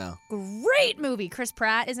 No. Great movie. Chris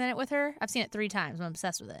Pratt is in it with her. I've seen it 3 times. I'm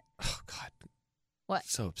obsessed with it. Oh, God. What?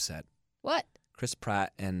 So upset. What? Chris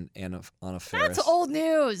Pratt and Anna Faris. That's old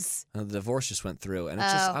news. The divorce just went through, and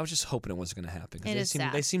I was just hoping it wasn't going to happen. 'Cause It is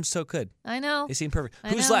sad. They seem so good. I know. They seem perfect. I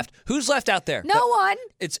Who's know. left? Who's left out there? No one.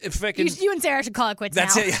 It's freaking. You and Sarah should call it quits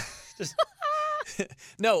That's now. it. Just-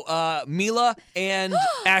 no, Mila and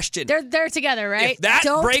Ashton. They're together, right? If that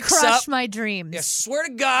Don't breaks crush up- my dreams. Yeah, swear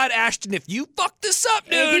to God, Ashton, if you fuck this up,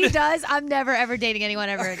 If he dude, does, I'm never ever dating anyone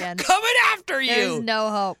ever again. coming after you. There's no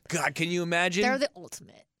hope. God, can you imagine? They're the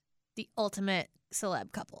ultimate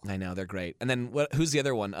celeb couple. I know they're great. And then who's the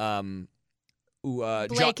other one?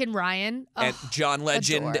 Blake and Ryan. and Oh, John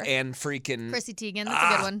Legend adore. and freaking Chrissy Teigen. That's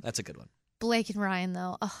a good one. That's a good one. Blake and Ryan,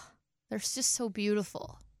 though, they're just so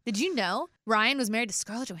beautiful. Did you know Ryan was married to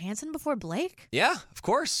Scarlett Johansson before Blake? Yeah, of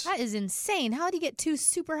course. That is insane. How did he get 2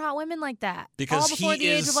 super hot women like that? Because all before he the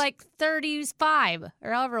age is- of like 35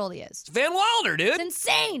 or however old he is. Van Wilder, dude. It's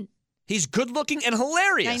insane. He's good looking and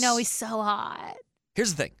hilarious. I know, he's so hot.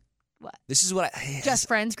 Here's the thing. What? This is what I... Just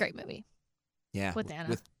Friends, great movie. Yeah. With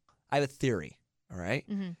Anna. I have a theory, all right?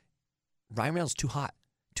 Mm-hmm. Ryan Reynolds too hot,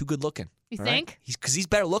 too good looking. You all think? Right? Because he's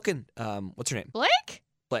better looking. What's her name? Blake?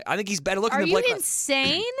 I think he's better looking than Are Blake. you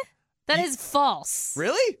insane? That is false.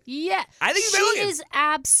 Really? Yeah. I think he's better looking. She is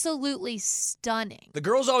absolutely stunning. The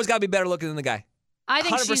girl's always got to be better looking than the guy. I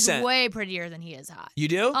think 100%. she's way prettier than he is hot. You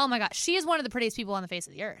do? Oh my gosh. She is one of the prettiest people on the face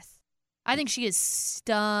of the earth. I think she is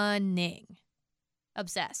stunning.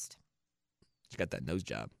 Obsessed. She got that nose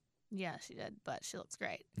job. Yeah, she did, but she looks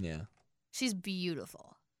great. Yeah. She's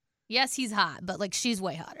beautiful. Yes, he's hot, but like she's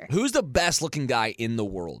way hotter. Who's the best looking guy in the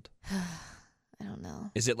world? I don't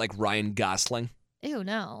know. Is it like Ryan Gosling? Ew,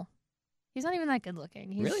 no. He's not even that good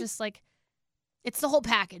looking. He's Really? just like, it's the whole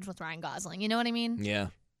package with Ryan Gosling. You know what I mean? Yeah.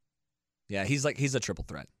 Yeah, he's a triple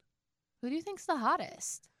threat. Who do you think's the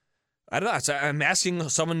hottest? I don't know. So I'm asking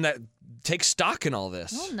someone that takes stock in all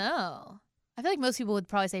this. I don't know. I feel like most people would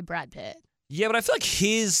probably say Brad Pitt. Yeah, but I feel like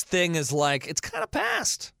his thing is like, it's kind of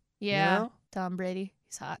past. Yeah. You know? Tom Brady.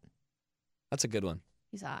 He's hot. That's a good one.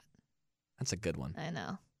 He's hot. That's a good one. I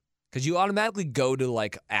know. Because you automatically go to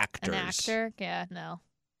like actors. An actor? Yeah, no.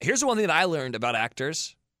 Here's the one thing that I learned about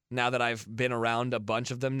actors now that I've been around a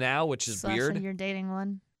bunch of them now, which is weird. You're dating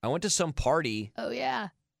one. I went to some party. Oh, yeah.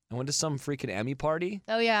 I went to some freaking Emmy party.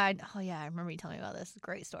 Oh, yeah. I remember you telling me about this.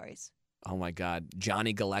 Great stories. Oh, my God.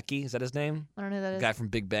 Johnny Galecki, is that his name? I don't know who that The is. guy from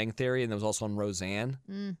Big Bang Theory, and that was also on Roseanne.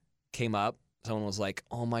 Came up. Someone was like,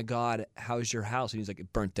 oh, my God, how's your house? And he's like,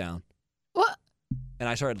 it burnt down. What? And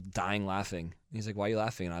I started dying laughing. And he's like, why are you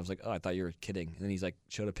laughing? And I was like, oh, I thought you were kidding. And then he's like,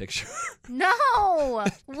 showed a picture. No.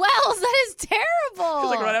 Wells, that is terrible. It was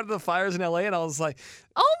like right after the fires in L.A., and I was like...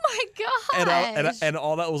 Oh, my gosh. And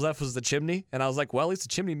all that was left was the chimney. And I was like, well, at least the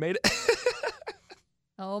chimney made it.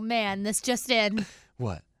 Oh, man, this just in.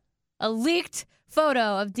 What? A leaked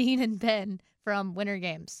photo of Dean and Ben from Winter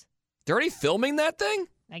Games. They're already filming that thing?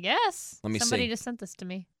 I guess. Let me Somebody see. just sent this to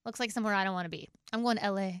me. Looks like somewhere I don't want to be. I'm going to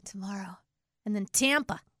L.A. tomorrow. And then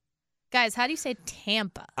Tampa. Guys, how do you say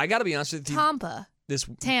Tampa? I got to be honest with you.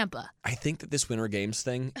 Tampa. I think that this Winter Games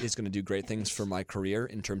thing is going to do great things for my career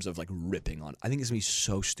in terms of like ripping on. I think it's going to be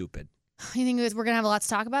so stupid. You think we're going to have a lot to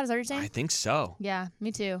talk about? Is that what you're saying? I think so. Yeah,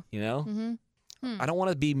 me too. You know? Mm-hmm. I don't want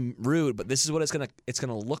to be rude, but this is what it's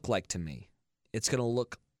gonna look like to me. It's gonna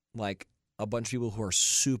look like a bunch of people who are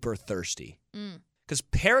super thirsty. Because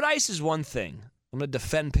paradise is one thing. I'm gonna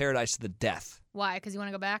defend paradise to the death. Why? Because you want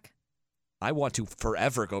to go back? I want to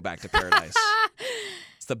forever go back to paradise.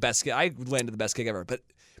 It's the best gig. I landed the best gig ever. But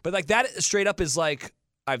like that straight up is like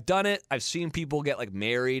I've done it. I've seen people get like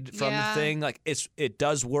married from the thing. Like it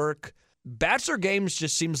does work. Bachelor Games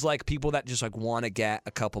just seems like people that just like want to get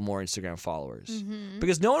a couple more Instagram followers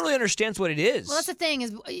because no one really understands what it is. Well, that's the thing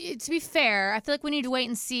is, to be fair, I feel like we need to wait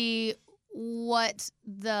and see what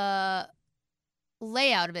the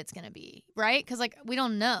layout of it's going to be, right? Because like we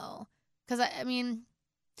don't know. Because I mean,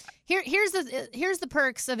 here's the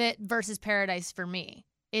perks of it versus Paradise for me.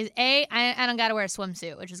 Is I don't got to wear a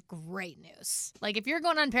swimsuit, which is great news. Like if you're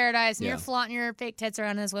going on Paradise and you're flaunting your fake tits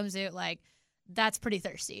around in a swimsuit, like. That's pretty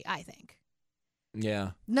thirsty, I think.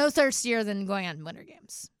 Yeah. No thirstier than going on Winter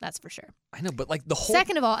Games. That's for sure. I know, but like the whole...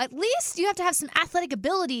 Second of all, at least you have to have some athletic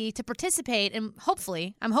ability to participate, and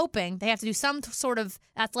hopefully, I'm hoping, they have to do some sort of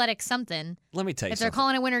athletic something. Let me tell you If they're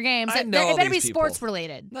calling it Winter Games, I know it better be these people. sports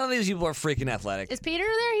related. None of these people are freaking athletic. Is Peter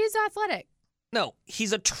there? He's athletic. No,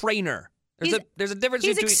 he's a trainer. There's a difference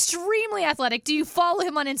He's between... extremely athletic. Do you follow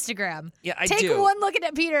him on Instagram? Yeah, I Take do. one look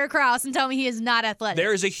at Peter Krause and tell me he is not athletic.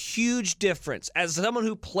 There is a huge difference. As someone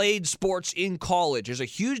who played sports in college, there's a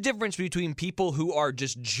huge difference between people who are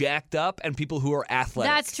just jacked up and people who are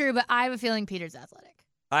athletic. That's true, but I have a feeling Peter's athletic.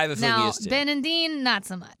 I have a feeling he is too. Ben and Dean, not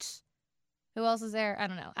so much. Who else is there? I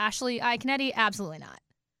don't know. Ashley Kennedy, absolutely not.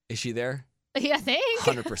 Is she there? Yeah, I think.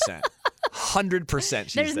 100%. 100%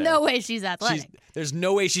 she's There's there. no way she's athletic. There's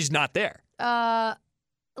no way she's not there.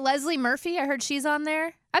 Leslie Murphy, I heard she's on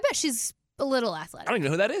there. I bet she's a little athletic. I don't even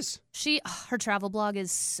know who that is. Her travel blog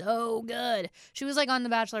is so good. She was like on The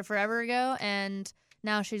Bachelor forever ago, and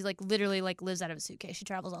now she's like literally like lives out of a suitcase. She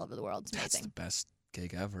travels all over the world. It's amazing. That's the best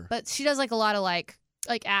gig ever. But she does like a lot of like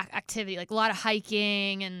activity, like a lot of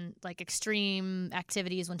hiking and like extreme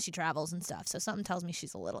activities when she travels and stuff. So something tells me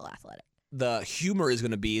she's a little athletic. The humor is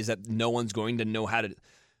going to be is that no one's going to know how to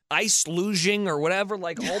ice luging or whatever,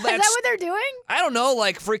 like all that. Is that what they're doing? I don't know,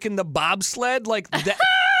 like freaking the bobsled, like that.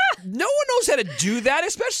 No one knows how to do that,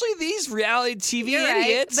 especially these reality TV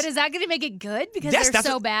idiots. Right. But is that going to make it good because they're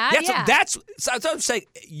so bad? That's what I'm saying.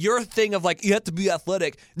 Your thing of like you have to be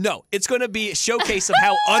athletic. No, it's going to be a showcase of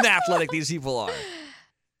how unathletic these people are.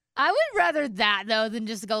 I would rather that, though, than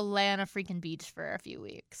just go lay on a freaking beach for a few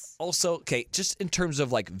weeks. Also, okay, just in terms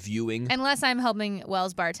of like viewing. Unless I'm helping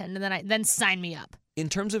Wells bartend, and then sign me up. In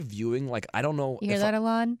terms of viewing, like, I don't know. You hear that,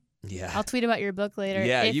 Alon? Yeah. I'll tweet about your book later.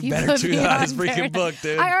 Yeah, if you better tweet about his freaking book,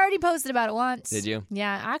 dude. I already posted about it once. Did you?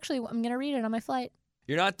 Yeah, actually, I'm going to read it on my flight.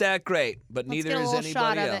 You're not that great, but Let's neither get a is little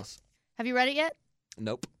shot anybody of else. it. Have you read it yet?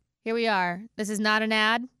 Nope. Here we are. This is not an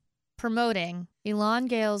ad promoting Elon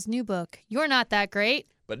Gale's new book, You're Not That Great.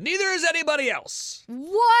 But neither is anybody else.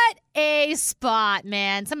 What a spot,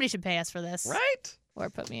 man. Somebody should pay us for this. Right? Or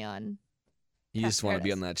put me on. You just want to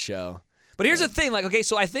be on that show. But here's the thing, like, okay,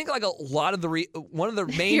 so I think like a lot of the one of the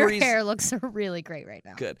main Your reasons. hair looks really great right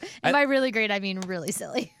now. Good. And by really great, I mean really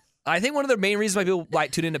silly. I think one of the main reasons why people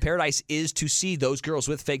like tune into Paradise is to see those girls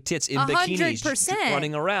with fake tits in bikinis just 100%.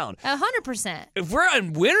 running around. 100%. If we're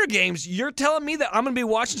on Winter Games, you're telling me that I'm going to be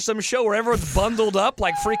watching some show where everyone's bundled up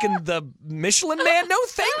like freaking the Michelin Man? No,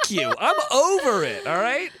 thank you. I'm over it, all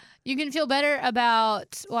right? You can feel better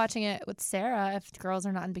about watching it with Sarah if the girls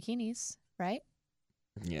are not in bikinis, right?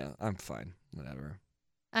 Yeah, I'm fine. Whatever.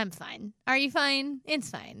 I'm fine. Are you fine?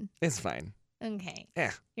 It's fine. It's fine. Okay.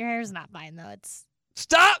 Yeah. Your hair's not fine, though.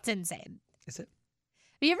 Stop! It's insane. Is it?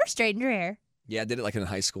 Have you ever straightened your hair? Yeah, I did it like in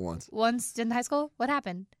high school once. Once in high school? What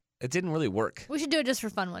happened? It didn't really work. We should do it just for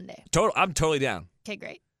fun one day. I'm totally down. Okay,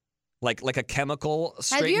 great. Like a chemical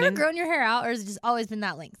straightening. Have you ever grown your hair out, or has it just always been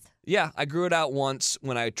that length? Yeah, I grew it out once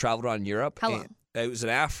when I traveled around Europe. How long? It was an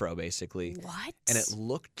afro, basically. What? And it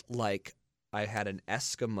looked like I had an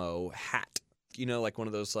Eskimo hat. You know, like one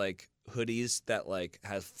of those like hoodies that like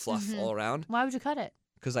has fluff all around. Why would you cut it?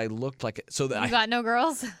 Because I looked like it. So that You got no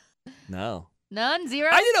girls? No. None? Zero?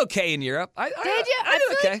 I did okay in Europe. Did you? I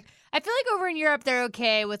did okay. I feel like over in Europe they're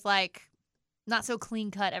okay with like not so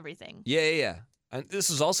clean cut everything. Yeah. And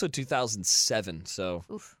this was also 2007, so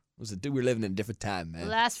Oof. we were living in a different time, man.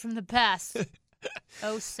 Blast from the past.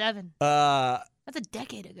 07. That's a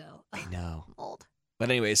decade ago. I know. I'm old.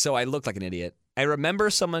 But anyway, so I looked like an idiot. I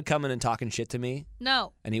remember someone coming and talking shit to me.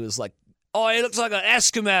 No. And he was like, "Oh, he looks like an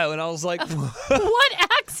Eskimo," and I was like, "What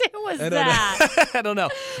accent was that?" I don't know.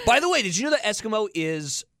 By the way, did you know that Eskimo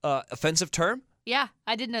is an offensive term? Yeah,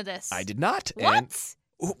 I did know this. I did not. What? And so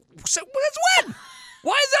that's when?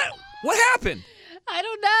 Why is that? What happened? I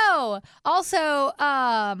don't know. Also,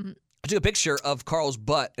 I took a picture of Carl's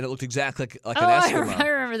butt, and it looked exactly like an Eskimo. I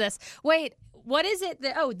remember this. Wait, what is it? The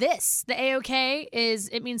AOK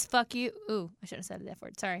it means fuck you. Ooh, I shouldn't have said the F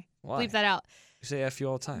word. Sorry. Why? Bleep that out. You say F you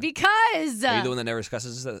all the time. Because. Are you the one that never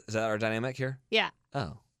discusses? Is that our dynamic here? Yeah.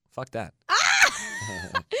 Oh, fuck that.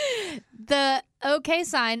 The OK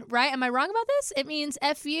sign, right? Am I wrong about this? It means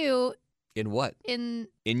F you. In what? In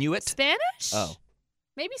Inuit? Spanish? Oh.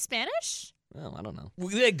 Maybe Spanish? Well, I don't know.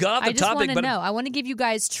 We got off the I just topic, want to but know. I want to give you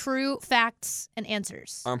guys true facts and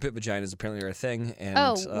answers. armpit vaginas apparently are a thing, and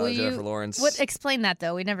will Jennifer Lawrence. What? Explain that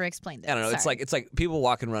though. We never explained it. I don't know. Sorry. It's like people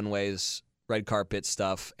walking runways, red carpet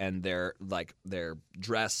stuff, and their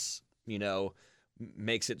dress,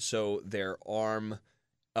 makes it so their arm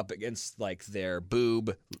up against like their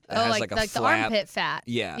boob has like a the flap. armpit fat.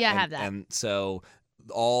 Yeah, I have that. And so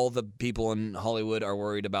all the people in Hollywood are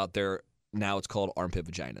worried about now it's called armpit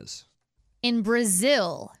vaginas. In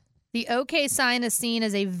Brazil, the OK sign is seen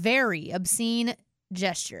as a very obscene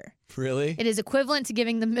gesture. Really? It is equivalent to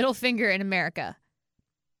giving the middle finger in America.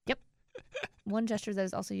 Yep. One gesture that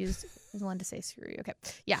is also used is one to say screw you. Okay.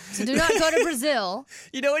 Yeah. So do not go to Brazil.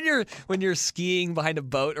 You know when you're skiing behind a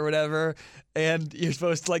boat or whatever, and you're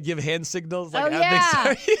supposed to like give hand signals, like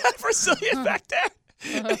Brazilian back there.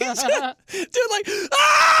 And he's just, dude, like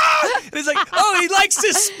ah! And he's like, oh, he likes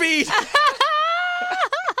to speed.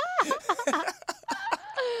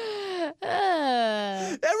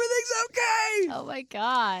 Everything's okay. Oh my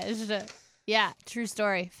gosh. Yeah, true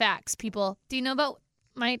story. Facts, people. Do you know about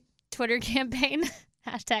my Twitter campaign?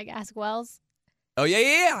 #AskWells. Oh,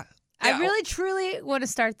 yeah. I really, truly want to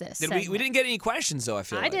start this. We didn't get any questions, though, I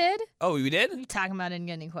feel like. I did. Oh, we did? What are you talking about? I didn't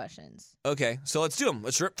get any questions. Okay, so let's do them.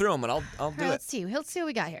 Let's rip through them, and I'll do it. Let's see what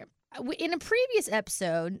we got here. In a previous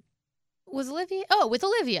episode, was Olivia? Oh, with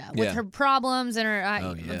Olivia. With her problems and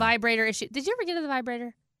her vibrator issue. Did you ever get to the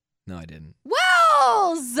vibrator? No, I didn't.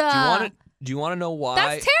 Wells! Do you want to know why?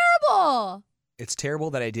 That's terrible. It's terrible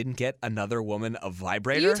that I didn't get another woman a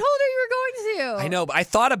vibrator. You told her you were going to. I know, but I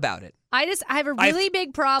thought about it. I have a really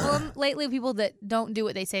big problem lately with people that don't do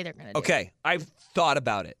what they say they're going to do. Okay, I've thought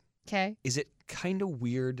about it. Okay. Is it kind of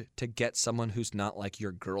weird to get someone who's not like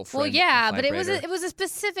your girlfriend? Well, yeah, a but it was vibrator? a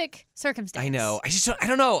specific circumstance. I know. I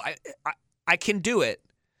don't know. I can do it.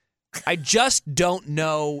 I just don't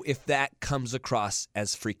know if that comes across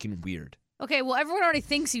as freaking weird. Okay, well, everyone already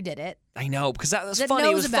thinks you did it. I know, because that was That funny. It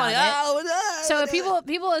knows was about funny. it. Oh, So if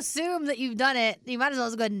people assume that you've done it, you might as well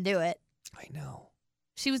just go ahead and do it. I know.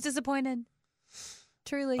 She was disappointed.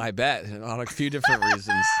 Truly. I bet, on a few different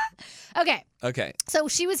reasons. Okay. So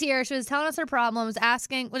she was here. She was telling us her problems,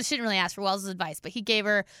 asking. Well, she didn't really ask for Wells' advice, but he gave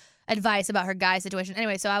her advice about her guy situation.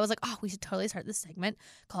 Anyway, so I was like, oh, we should totally start this segment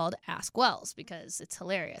called Ask Wells because it's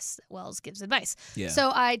hilarious that Wells gives advice. Yeah.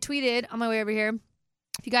 So I tweeted on my way over here,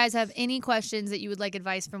 if you guys have any questions that you would like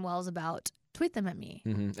advice from Wells about, tweet them at me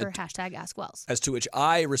for hashtag Ask Wells. As to which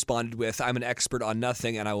I responded with, I'm an expert on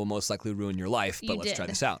nothing and I will most likely ruin your life, but You let's did. try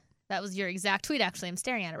this out. That was your exact tweet, actually. I'm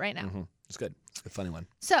staring at it right now. It's good. It's a funny one.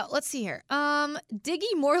 So let's see here.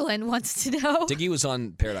 Diggy Moreland wants to know. Diggy was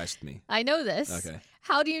on Paradise with me. I know this. Okay.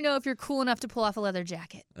 How do you know if you're cool enough to pull off a leather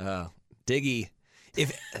jacket? Diggy.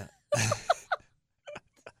 If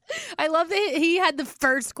I love that he had the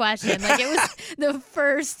first question. Like it was the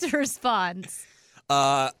first response.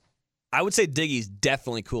 I would say Diggy's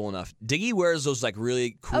definitely cool enough. Diggy wears those like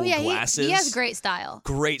really cool glasses. He has great style.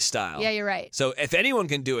 Great style. Yeah, you're right. So if anyone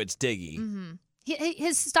can do it, it's Diggy.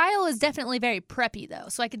 His style is definitely very preppy, though.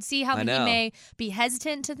 So I could see how he may be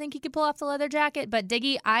hesitant to think he could pull off the leather jacket. But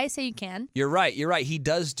Diggy, I say you can. You're right. He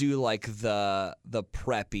does do like the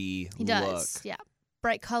preppy look. He does, yeah.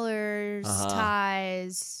 Bright colors,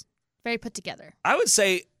 ties, very put together. I would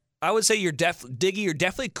say Diggy, you're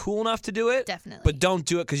definitely cool enough to do it. Definitely. But don't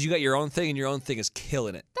do it because you got your own thing and your own thing is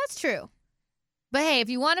killing it. That's true. But hey, if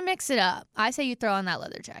you want to mix it up, I say you throw on that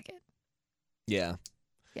leather jacket. Yeah.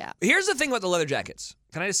 Yeah. Here's the thing about the leather jackets.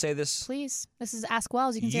 Can I just say this? Please. This is Ask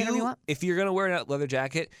Wells. You can say whatever you want. If you're going to wear a leather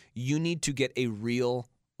jacket, you need to get a real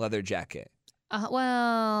leather jacket.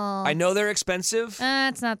 Well, I know they're expensive.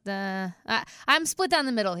 It's not the. I'm split down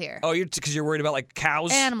the middle here. Oh, because you're worried about like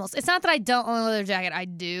cows? Animals. It's not that I don't own a leather jacket. I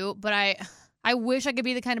do, but I wish I could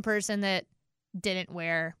be the kind of person that didn't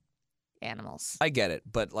wear animals. I get it,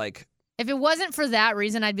 but like. If it wasn't for that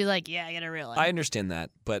reason, I'd be like, yeah, get a real one. I understand that,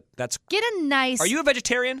 but that's. Get a nice. Are you a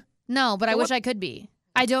vegetarian? No, but I wish I could be.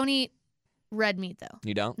 I don't eat red meat though.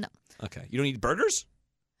 You don't? No. Okay. You don't eat burgers?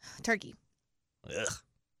 Turkey. Ugh.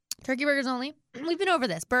 Turkey burgers only. We've been over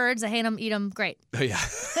this. Birds, I hate them, eat them. Great. Oh, yeah.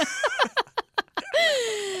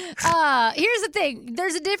 Here's the thing.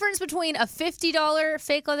 There's a difference between a $50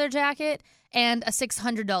 fake leather jacket and a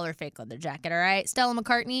 $600 fake leather jacket, all right? Stella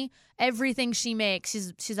McCartney, everything she makes,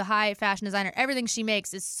 she's a high fashion designer. Everything she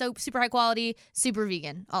makes is so super high quality, super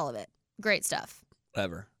vegan, all of it. Great stuff.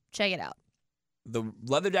 Whatever. Check it out. The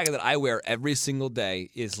leather jacket that I wear every single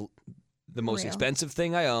day is the most expensive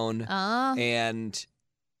thing I own. And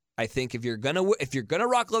I think if you're gonna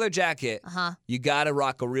rock a leather jacket, you gotta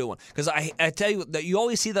rock a real one. Because I tell you that you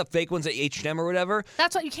always see the fake ones at H&M or whatever.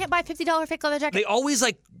 That's what you can't buy a $50 fake leather jacket. They always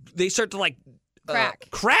they start to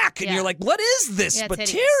crack, and you're like, what is this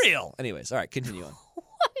material? Anyways, all right, continue on.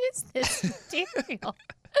 What is this material?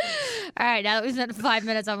 All right, now that we've spent 5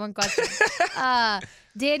 minutes on one question.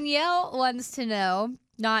 Danielle wants to know,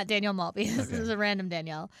 not Danielle Maltby, this is a random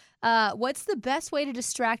Danielle. What's the best way to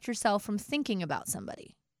distract yourself from thinking about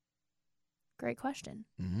somebody? Great question,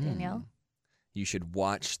 Danielle. You should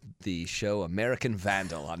watch the show American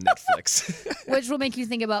Vandal on Netflix. Which will make you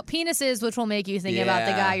think about penises, which will make you think about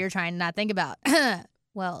the guy you're trying to not think about.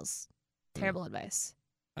 Wells, terrible advice.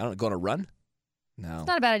 I don't go on a run? No. It's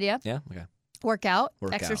not a bad idea. Yeah? Okay. Workout,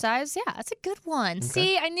 exercise. Yeah, that's a good one. Okay.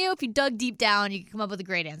 See, I knew if you dug deep down, you could come up with a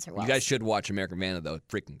great answer. Wells. You guys should watch American Vandal, though.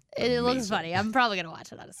 Freaking It looks funny. I'm probably going to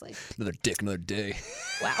watch it, honestly. Another dick, another day.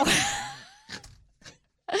 Wow.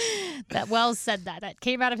 That Wells said that. That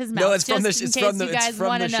came out of his mouth. No, it's from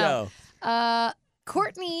the show.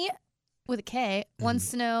 Courtney, with a K,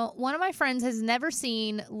 wants to know, one of my friends has never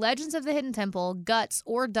seen Legends of the Hidden Temple, Guts,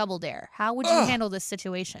 or Double Dare. How would you handle this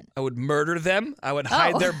situation? I would murder them. I would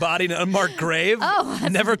hide their body in an unmarked grave.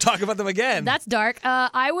 Never talk about them again. That's dark.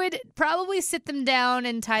 I would probably sit them down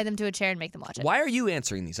and tie them to a chair and make them watch it. Why are you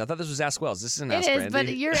answering these? I thought this was Ask Wells. This isn't Ask Brandi. It is,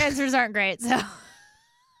 but your answers aren't great, so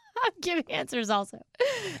I'm giving answers also.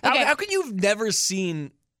 Okay. How can you've never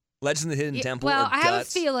seen Legends of the Hidden Temple or Guts? I have a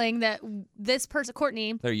feeling that this person,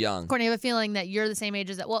 Courtney. They're young. Courtney, I have a feeling that you're the same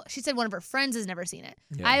age as that. Well, she said one of her friends has never seen it.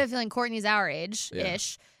 Yeah. I have a feeling Courtney's our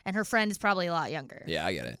age-ish, and her friend is probably a lot younger. Yeah,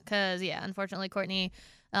 I get it. Because, unfortunately, Courtney,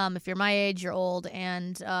 if you're my age, you're old,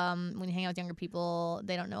 and when you hang out with younger people,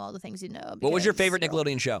 they don't know all the things you know. What was your favorite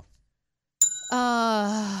Nickelodeon show?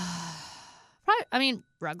 Probably,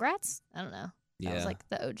 Rugrats? I don't know. That was like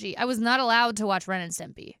the OG. I was not allowed to watch Ren and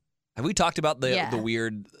Stimpy. Have we talked about the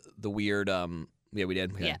weird yeah, we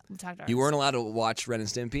did. Okay. Yeah, we talked about it. You weren't allowed to watch Ren and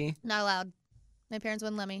Stimpy? Not allowed. My parents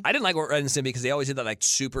wouldn't let me. I didn't like Ren and Stimpy because they always did that like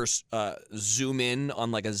super zoom in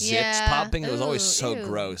on like a zips Yeah. popping. It was always Ooh, so ew.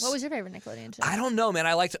 gross. What was your favorite Nickelodeon show? I don't know, man.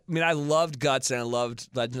 I loved Guts and I loved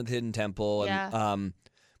Legend of the Hidden Temple. And, Yeah.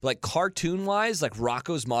 but like cartoon wise, like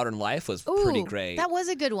Rocko's Modern Life was pretty great. That was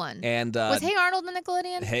a good one. And was Hey Arnold the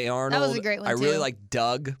Nickelodeon? Hey Arnold. That was a great one, I really too. liked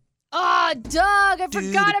Doug. Oh, Doug! I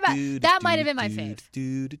forgot about that. Might have been my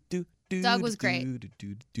fave. Doug was great.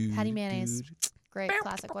 Patty Mayonnaise. Great.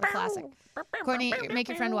 Classic. What a classic. Courtney, make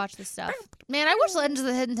your friend watch this stuff. Man, I wish Legends of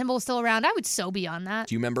the Hidden Temple was still around. I would so be on that.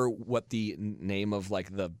 Do you remember what the name of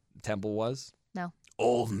like the temple was? No.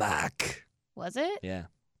 Old Mac. Was it? Yeah.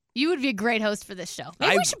 You would be a great host for this show.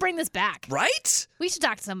 Maybe we should bring this back. Right? We should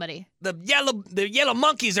talk to somebody. The yellow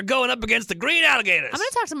monkeys are going up against the green alligators. I'm going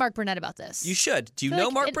to talk to Mark Burnett about this. You should. Do you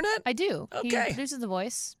know Mark Burnett? I do. Okay. He produces The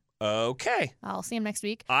Voice. Okay. I'll see him next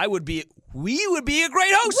week. We would be a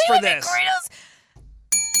great host We for would this. Be great hosts.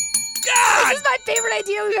 God! This is my favorite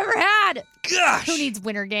idea we've ever had. Gosh. Who needs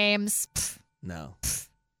winter games? No.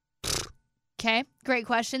 Okay. Great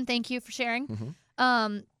question. Thank you for sharing.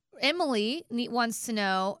 Mm-hmm. Emily wants to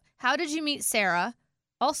know, how did you meet Sarah?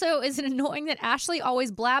 Also, is it annoying that Ashley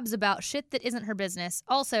always blabs about shit that isn't her business?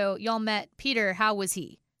 Also, y'all met Peter. How was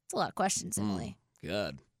he? It's a lot of questions, Emily.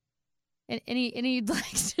 Good. Any you'd like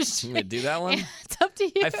to share? You want to do that one? Yeah, it's up to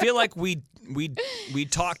you. I feel like we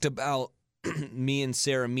talked about me and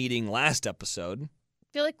Sarah meeting last episode. I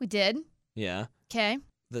feel like we did. Yeah. Okay.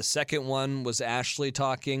 The second one was Ashley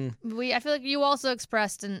talking. I feel like you also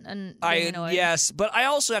expressed an annoyed. Yes, but I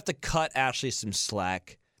also have to cut Ashley some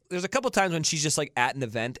slack. There's a couple times when she's just like at an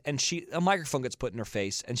event and a microphone gets put in her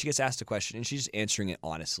face and she gets asked a question and she's just answering it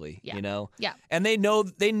honestly, you know? Yeah. And they know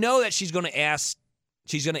that she's going to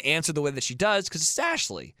answer the way that she does because it's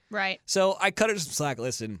Ashley. Right. So I cut her some slack.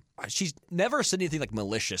 Listen, she's never said anything like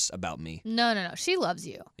malicious about me. No. She loves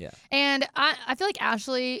you. Yeah. And I feel like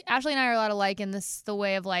Ashley and I are a lot alike in the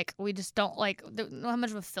way of like, we just don't don't have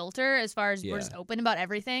much of a filter as far as we're just open about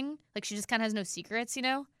everything. Like she just kind of has no secrets, you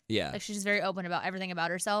know? Yeah. Like she's just very open about everything about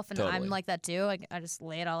herself. And Totally. I'm like that too. I just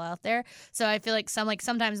lay it all out there. So I feel like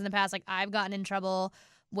sometimes in the past, like I've gotten in trouble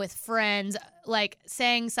with friends, like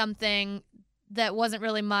saying something that wasn't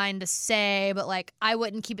really mine to say, but like I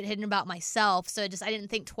wouldn't keep it hidden about myself. So I didn't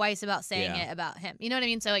think twice about saying it about him. You know what I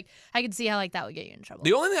mean? So like I could see how like that would get you in trouble.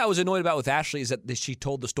 The only thing I was annoyed about with Ashley is that she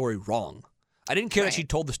told the story wrong. I didn't care that she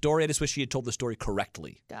told the story. I just wish she had told the story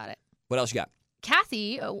correctly. Got it. What else you got?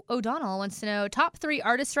 Kathy O'Donnell wants to know top 3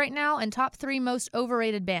 artists right now and top 3 most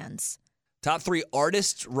overrated bands. Top 3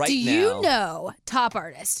 artists right now. Do you know top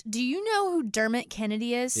artist? Do you know who Dermot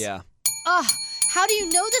Kennedy is? Yeah. How do you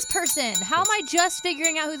know this person? How am I just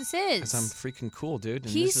figuring out who this is? Because I'm freaking cool, dude.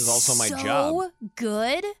 And He's this is also my so job.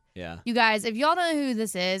 good. Yeah. You guys, if y'all don't know who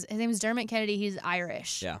this is, his name is Dermot Kennedy. He's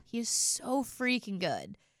Irish. Yeah. He is so freaking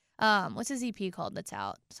good. What's his EP called that's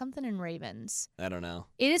out? Something in Ravens. I don't know.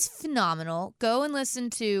 It is phenomenal. Go and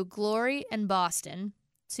listen to Glory and Boston.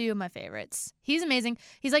 2 of my favorites. He's amazing.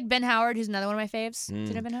 He's like Ben Howard, who's another one of my faves. Do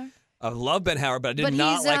you know Ben Howard? I love Ben Howard, but I did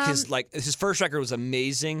not like his first record was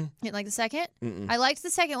amazing. You didn't like the second? Mm-mm. I liked the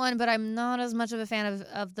second one, but I'm not as much of a fan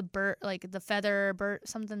of the feather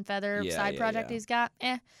side project he's got.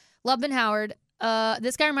 Love Ben Howard.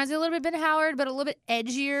 This guy reminds me a little bit of Ben Howard, but a little bit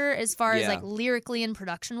edgier as far as like lyrically and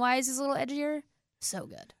production wise. He's a little edgier. So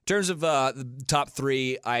good. In terms of the top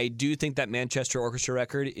 3, I do think that Manchester Orchestra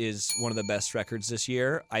record is one of the best records this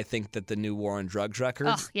year. I think that the new War on Drugs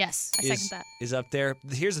record yes, I second that. Is up there.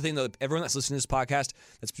 Here's the thing, though. Everyone that's listening to this podcast,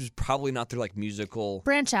 that's probably not their like musical.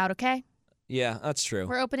 Branch out, okay? Yeah, that's true.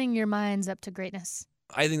 We're opening your minds up to greatness.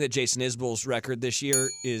 I think that Jason Isbell's record this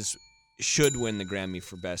year should win the Grammy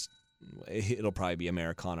for best. It'll probably be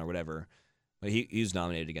Americana or whatever. But he was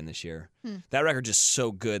nominated again this year. That record just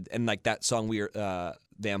so good, and like that song, "We Are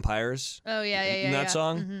Vampires." Oh yeah. That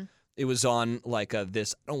song, Mm-hmm. it was on like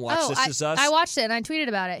this. I don't watch This Is Us. I watched it and I tweeted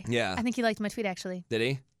about it. Yeah, I think he liked my tweet actually. Did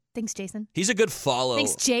he? Thanks, Jason. He's a good follow.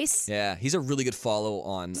 Thanks, Jace. Yeah, he's a really good follow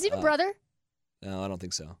on. Does he have a brother? No, I don't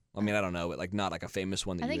think so. I mean, I don't know, but like not like a famous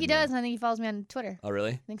one. That I think you he would know. does, and I think he follows me on Twitter. Oh,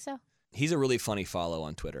 really? I think so. He's a really funny follow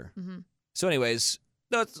on Twitter. Mm-hmm. So, anyways,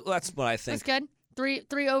 that's what I think. That's good.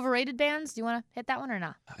 Three overrated bands. Do you want to hit that one or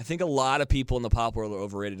not? I think a lot of people in the pop world are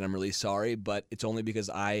overrated, and I'm really sorry, but it's only because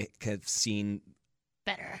I have seen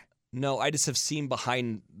better. No, I just have seen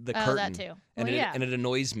behind the curtain. That too. And it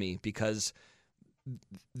annoys me because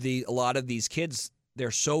a lot of these kids,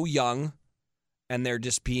 they're so young and they're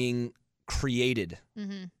just being created.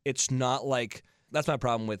 Mm-hmm. It's not like that's my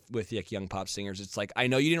problem with young pop singers. It's like, I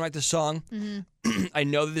know you didn't write the song. Mm-hmm. I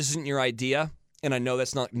know that this isn't your idea. And I know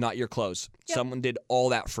that's not your clothes. Yep. Someone did all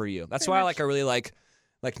that for you. That's why I really like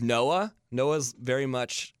Like Noah. Noah's very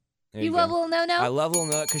much. You love little No-No? I love little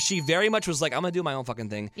Noah because she very much was like, I'm going to do my own fucking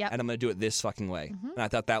thing, Yep. and I'm going to do it this fucking way. And I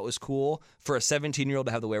thought that was cool for a 17-year-old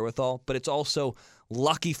to have the wherewithal, but it's also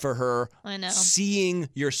lucky for her I know. seeing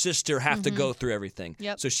your sister have to go through everything.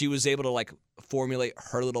 Yep. So she was able to like formulate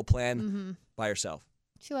her little plan by herself.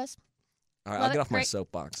 She was. All right, Love I'll get it. off my Great.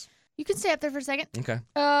 soapbox. You can stay up there for a second. Okay.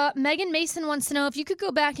 Megan Mason wants to know, if you could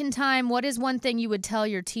go back in time, what is one thing you would tell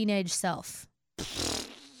your teenage self?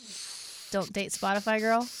 Don't date Spotify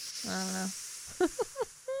girl? I don't know.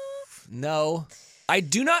 No. I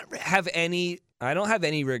do not have any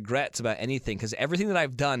regrets about anything because everything that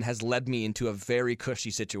I've done has led me into a very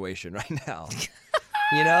cushy situation right now.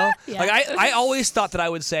 You know? Yeah. Like I always thought that I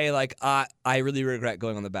would say like I really regret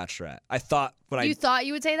going on The Bachelorette. I thought You thought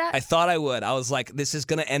you would say that? I thought I would. I was like, this is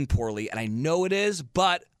gonna end poorly, and I know it is,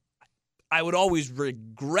 but I would always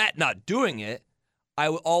regret not doing it. I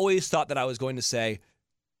always thought that I was going to say,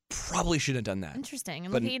 probably shouldn't have done that. Interesting.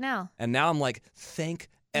 And But- look at you now. And now I'm like, thank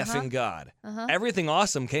effing God. Uh-huh. Everything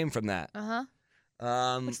awesome came from that.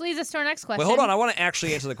 Uh-huh. Which leads us to our next question. Wait, hold on. I want to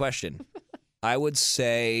actually answer the question. I would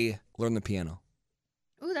say learn the piano.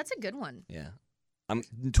 Ooh, that's a good one. Yeah. I'm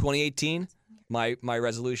 2018, my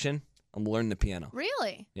resolution, I'm learning the piano.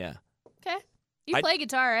 Really? Yeah. Okay. You play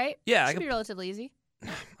guitar, right? Yeah, I Should can- be relatively easy.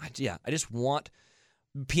 I just want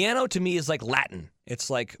piano to me is like Latin. It's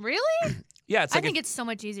like Really? yeah, it's I like think it's so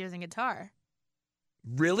much easier than guitar.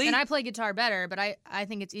 really? And I play guitar better, but I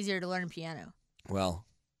think it's easier to learn piano. Well,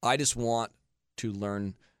 I just want to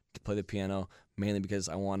learn to play the piano mainly because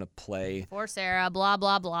I want to play For Sarah, blah,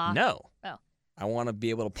 blah, blah. No. Oh. I want to be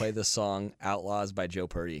able to play the song Outlaws by Joe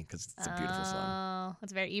Purdy because it's a beautiful song. Oh,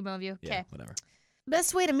 that's very emo of you. Okay. Yeah, whatever.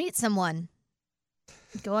 Best way to meet someone.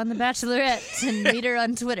 Go on The Bachelorette and meet her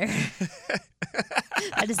on Twitter.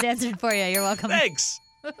 I just answered for you. You're welcome. Thanks.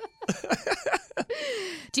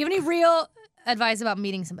 Do you have any real advice about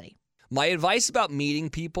meeting somebody? My advice about meeting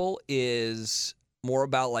people is more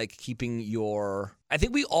about like keeping your. I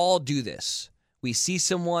think we all do this. We see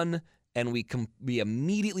someone and we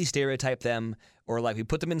immediately stereotype them, or like we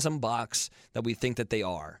put them in some box that we think that they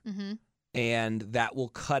are, and that will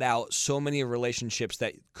cut out so many relationships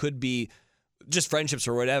that could be just friendships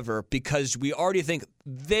or whatever because we already think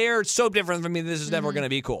they're so different from me. This is never going to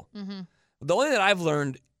be cool. The only thing that I've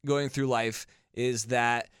learned going through life is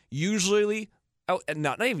that usually,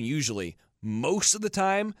 not even usually, most of the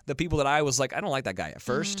time, the people that I was like, I don't like that guy at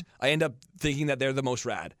first, I end up thinking that they're the most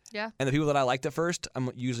rad. Yeah. And the people that I liked at first, I'm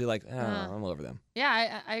usually like, I'm over them.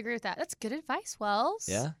 Yeah, I agree with that. That's good advice, Wells.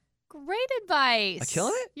 Yeah? Great advice. Am I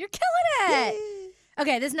killing it? You're killing it.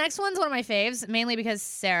 Okay, this next one's one of my faves, mainly because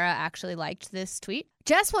Sarah actually liked this tweet.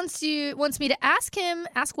 Jess wants me to ask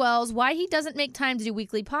Wells, why he doesn't make time to do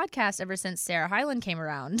weekly podcasts ever since Sarah Hyland came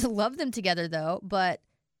around. Love them together, though, but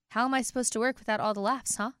how am I supposed to work without all the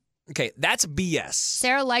laughs, huh? Okay, that's BS.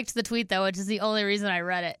 Sarah liked the tweet, though, which is the only reason I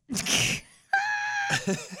read it.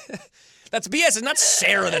 That's BS. It's not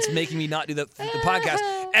Sarah that's making me not do the podcast.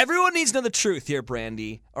 Everyone needs to know the truth here,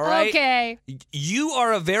 Brandi. All right? Okay. You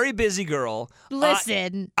are a very busy girl.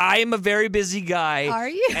 Listen. I am a very busy guy. Are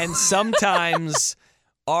you? And sometimes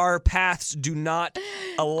our paths do not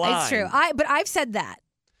align. It's true. But I've said that.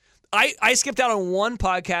 I skipped out on one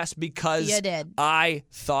podcast because You did. I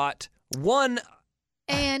thought one.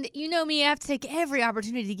 And you know me, I have to take every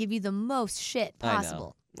opportunity to give you the most shit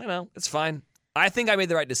possible. I know. It's fine. I think I made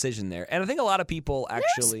the right decision there. And I think a lot of people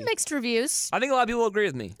actually. There's mixed reviews. I think a lot of people agree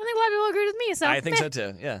with me. I think a lot of people agree with me. So I think so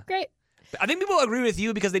too. Yeah. Great. I think people agree with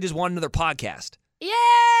you because they just want another podcast. Yay!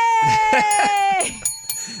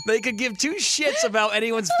 They could give two shits about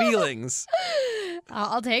anyone's feelings.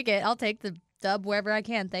 I'll take it. I'll take the dub wherever I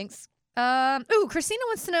can. Thanks. Christina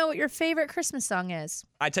wants to know what your favorite Christmas song is.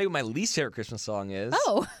 I tell you what my least favorite Christmas song is.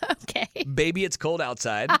 Oh, okay. Baby, It's Cold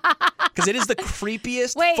Outside. Because it is the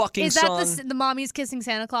creepiest fucking is that song. the Mommy's Kissing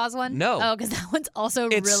Santa Claus one? No. Oh, because that one's also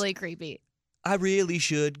really creepy. I really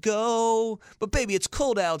should go, but baby, it's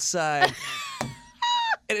cold outside.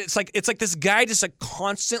 And it's like this guy just like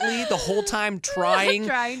constantly the whole time trying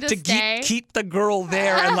to keep the girl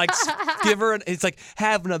there and like give her. It's like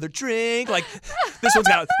have another drink. Like this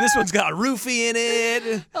one's got a roofie in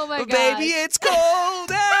it. Oh my but god, baby, it's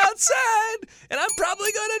cold outside, and I'm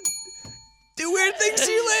probably gonna do weird things to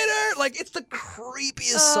you later. Like it's the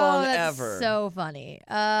creepiest song that's ever. So funny.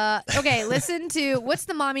 Okay, listen to what's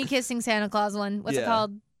the Mommy Kissing Santa Claus one? What's it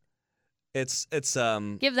called? It's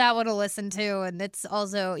Give that one a listen to, and it's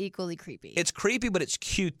also equally creepy. It's creepy, but it's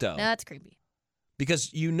cute though. No, that's creepy.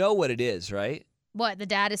 Because you know what it is, right? What, the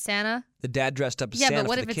dad is Santa? The dad dressed up as Yeah, Santa but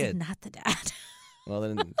what for if the it's kid. not the dad? Well,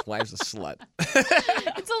 then his wife's a slut.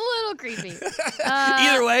 It's a little creepy.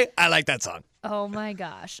 Either way, I like that song. Oh my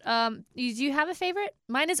gosh. Do you have a favorite?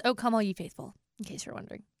 Mine is "Oh Come All You Faithful," in case you're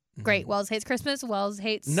wondering. Great. Wells hates Christmas. Wells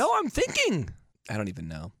hates... No, I'm thinking. I don't even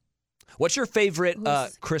know. What's your favorite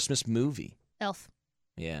Christmas movie? Elf.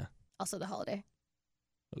 Yeah. Also The Holiday.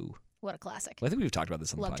 Ooh. What a classic. Well, I think we've talked about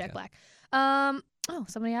this on the podcast. Love Jack Black.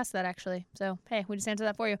 Somebody asked that actually. So, hey, we just answered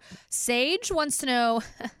that for you. Sage wants to know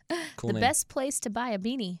the best place to buy a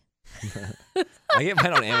beanie. I get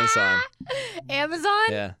mine on Amazon. Amazon?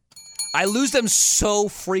 Yeah. I lose them so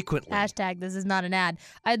frequently. Hashtag this is not an ad.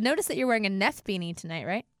 I noticed that you're wearing a Neff beanie tonight,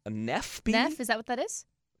 right? A Neff beanie? Neff, is that what that is?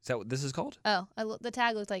 Is that what this is called? Oh, the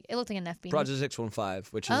tag looked like a Neff beanie. Project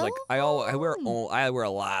 615, which is like I wear a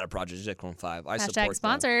lot of Project 615. I support them.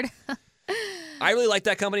 Sponsored. I really like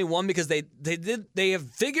that company. One, because they have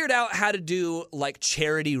figured out how to do like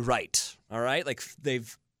charity right. All right, like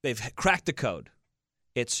they've cracked the code.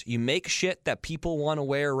 It's you make shit that people want to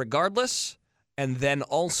wear regardless, and then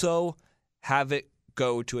also have it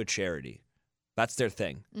go to a charity. That's their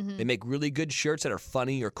thing. Mm-hmm. They make really good shirts that are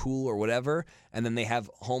funny or cool or whatever, and then they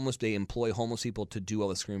employ homeless people to do all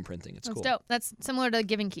the screen printing. It's cool. That's dope. That's similar to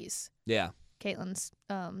Giving Keys. Yeah. Caitlin's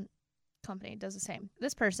company does the same.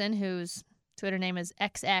 This person, whose Twitter name is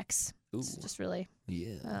XX, it's just really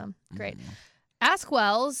great. Ask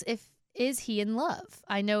Wells is he in love?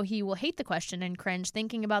 I know he will hate the question and cringe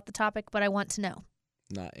thinking about the topic, but I want to know.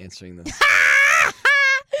 Not answering this.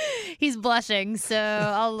 He's blushing, so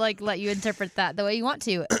I'll let you interpret that the way you want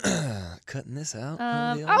to. Cutting this out.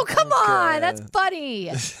 Come on, that's funny.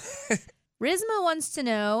 Rizma wants to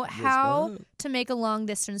know how to make a long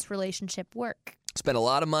distance relationship work. Spend a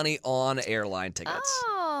lot of money on airline tickets.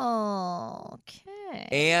 Oh, okay.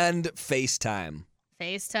 And FaceTime.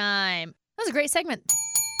 FaceTime. That was a great segment.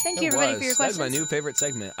 Thank you, everybody, for your questions. That's my new favorite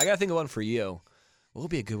segment. I got to think of one for you. What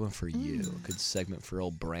would be a good one for you? A good segment for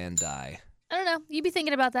old Brandi. I don't know. You be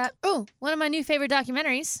thinking about that. Oh, one of my new favorite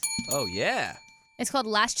documentaries. Oh, yeah. It's called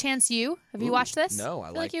Last Chance U. Have you watched this? No, I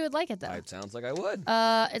feel like you would like it, though. It sounds like I would.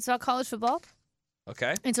 It's about college football.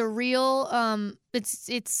 Okay. It's a real, it's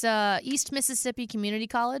East Mississippi Community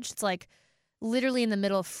College. It's like literally in the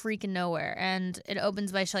middle of freaking nowhere. And it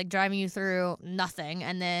opens by driving you through nothing.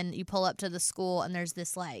 And then you pull up to the school and there's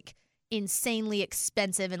this insanely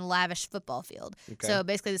expensive and lavish football field. Okay. So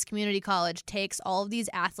basically this community college takes all of these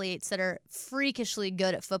athletes that are freakishly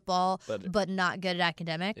good at football but not good at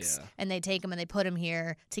academics, and they take them and they put them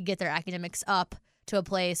here to get their academics up to a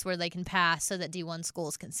place where they can pass so that D1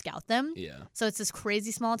 schools can scout them. Yeah. So it's this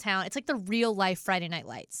crazy small town. It's like the real life Friday Night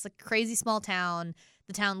Lights. It's like a crazy small town.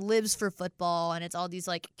 The town lives for football, and it's all these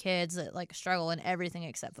kids that struggle in everything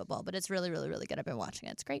except football. But it's really, really, really good. I've been watching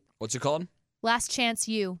it. It's great. What's it called? Last Chance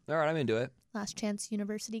U. All right, I'm into it. Last Chance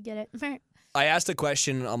University, get it? I asked a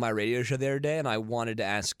question on my radio show the other day, and I wanted to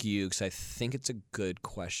ask you because I think it's a good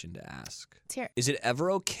question to ask. Let's hear it. Is it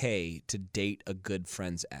ever okay to date a good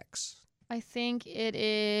friend's ex? I think it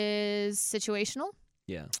is situational.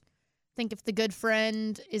 Yeah. I think if the good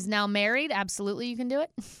friend is now married, absolutely you can do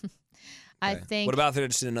it. I think. What about if they're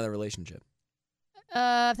just in another relationship?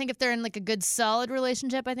 I think if they're in a good solid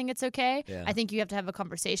relationship, I think it's okay. Yeah. I think you have to have a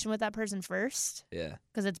conversation with that person first. Yeah.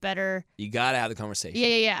 Because it's better. You got to have the conversation.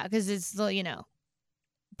 Yeah. Because it's, by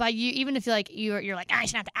you, even if you're like, I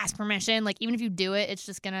shouldn't have to ask permission. Even if you do it, it's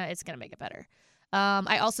just gonna make it better.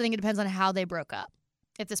 I also think it depends on how they broke up.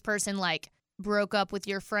 If this person broke up with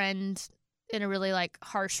your friend in a really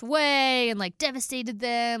harsh way and devastated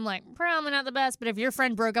them, probably not the best. But if your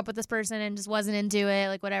friend broke up with this person and just wasn't into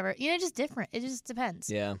it, whatever, just different. It just depends.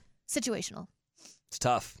 Yeah. Situational. It's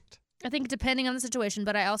tough. I think depending on the situation,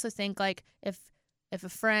 but I also think if a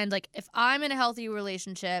friend, if I'm in a healthy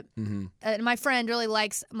relationship and my friend really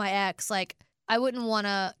likes my ex, I wouldn't want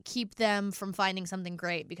to keep them from finding something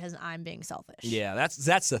great because I'm being selfish. Yeah,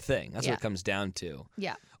 that's the thing. That's what it comes down to.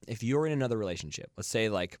 Yeah. If you're in another relationship, let's say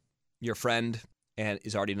your friend and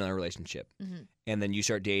is already in another relationship, and then you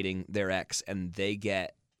start dating their ex, and they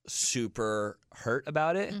get super hurt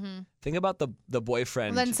about it. Think about the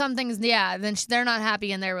boyfriend. Well, then something's then they're not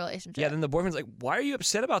happy in their relationship. Yeah. Then the boyfriend's like, "Why are you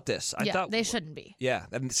upset about this?" I thought they shouldn't be. Yeah.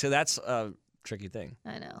 So that's a tricky thing.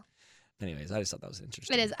 I know. Anyways, I just thought that was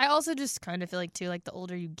interesting. It is. I also just kind of feel too, the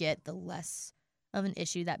older you get, the less of an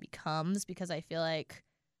issue that becomes, because I feel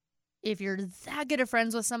if you're that good of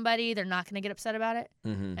friends with somebody, they're not going to get upset about it.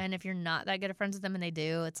 And if you're not that good of friends with them and they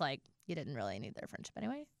do, it's you didn't really need their friendship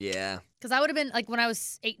anyway. Yeah. Because I would have been, when I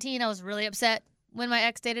was 18, I was really upset when my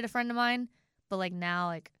ex dated a friend of mine. But,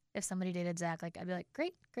 now, if somebody dated Zach, I'd be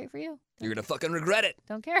great for you. You're going to fucking regret it.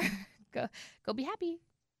 Don't care. Go be happy.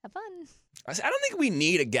 Have fun. I don't think we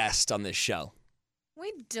need a guest on this show.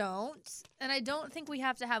 We don't. And I don't think we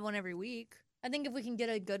have to have one every week. I think if we can get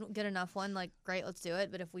a good enough one, like, great, let's do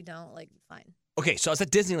it. But if we don't, like, fine. Okay, so I was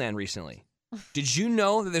at Disneyland recently. Did you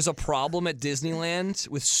know that there's a problem at Disneyland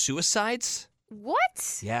with suicides?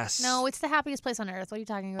 What? Yes. No, it's the happiest place on earth. What are you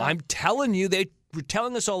talking about? I'm telling you, they were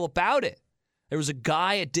telling us all about it. There was a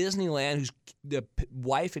guy at Disneyland whose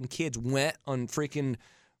wife and kids went on freaking,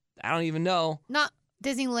 I don't even know. Not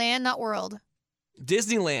Disneyland, not World.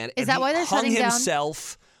 Disneyland. Is that why they're shutting down? Hung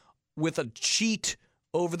himself with a sheet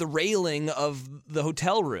over the railing of the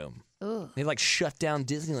hotel room. Ooh. They like shut down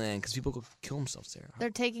Disneyland because people go kill themselves there. They're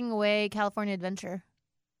taking away California Adventure,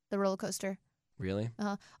 the roller coaster. Really?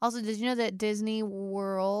 Also, did you know that Disney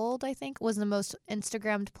World, I think, was the most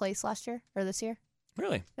Instagrammed place last year or this year?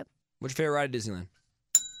 Really? Yep. What's your favorite ride at Disneyland?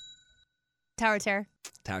 Tower of Terror.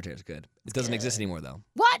 Tower of Terror is good. It doesn't exist anymore though.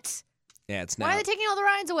 What? Yeah, it's now. Why are they taking all the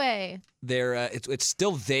rides away? It's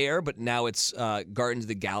still there, but now it's Guardians of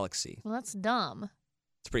the Galaxy. Well, that's dumb.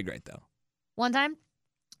 It's pretty great though. One time,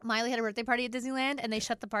 Miley had a birthday party at Disneyland, and they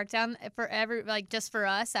shut the park down for just for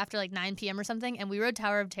us after like 9 p.m. or something, and we rode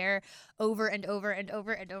Tower of Terror over and over and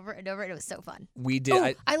over and over and over, and it was so fun. We did.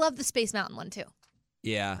 Oh, I love the Space Mountain one too.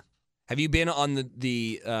 Yeah. Have you been on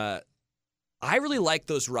the I really like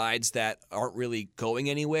those rides that aren't really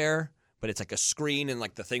going anywhere, but it's like a screen and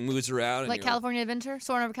like the thing moves around. Like California Adventure,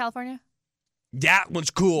 Soaring over California? That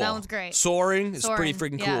one's cool. That one's great. Soaring is pretty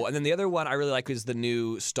freaking yeah. cool. And then the other one I really like is the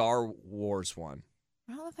new Star Wars one.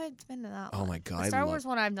 I don't know if I've been to that one. Oh my God. The Star Wars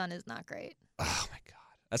one I've done is not great. Oh my God.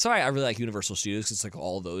 That's why I really like Universal Studios because it's like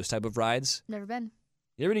all those type of rides. Never been.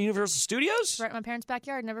 You ever been to Universal Studios? It's right in my parents'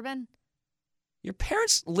 backyard. Never been. Your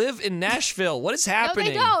parents live in Nashville. What is happening?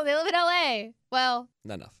 No, they don't. They live in L.A. Well,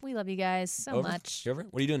 not enough. We love you guys so over? much. You over?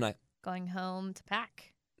 What are you doing tonight? Going home to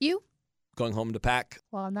pack. You? Going home to pack.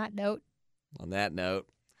 Well, on that note.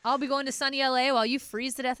 I'll be going to sunny L.A. while you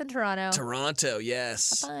freeze to death in Toronto. Toronto,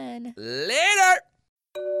 yes. Have fun. Later.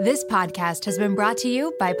 This podcast has been brought to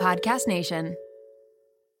you by Podcast Nation.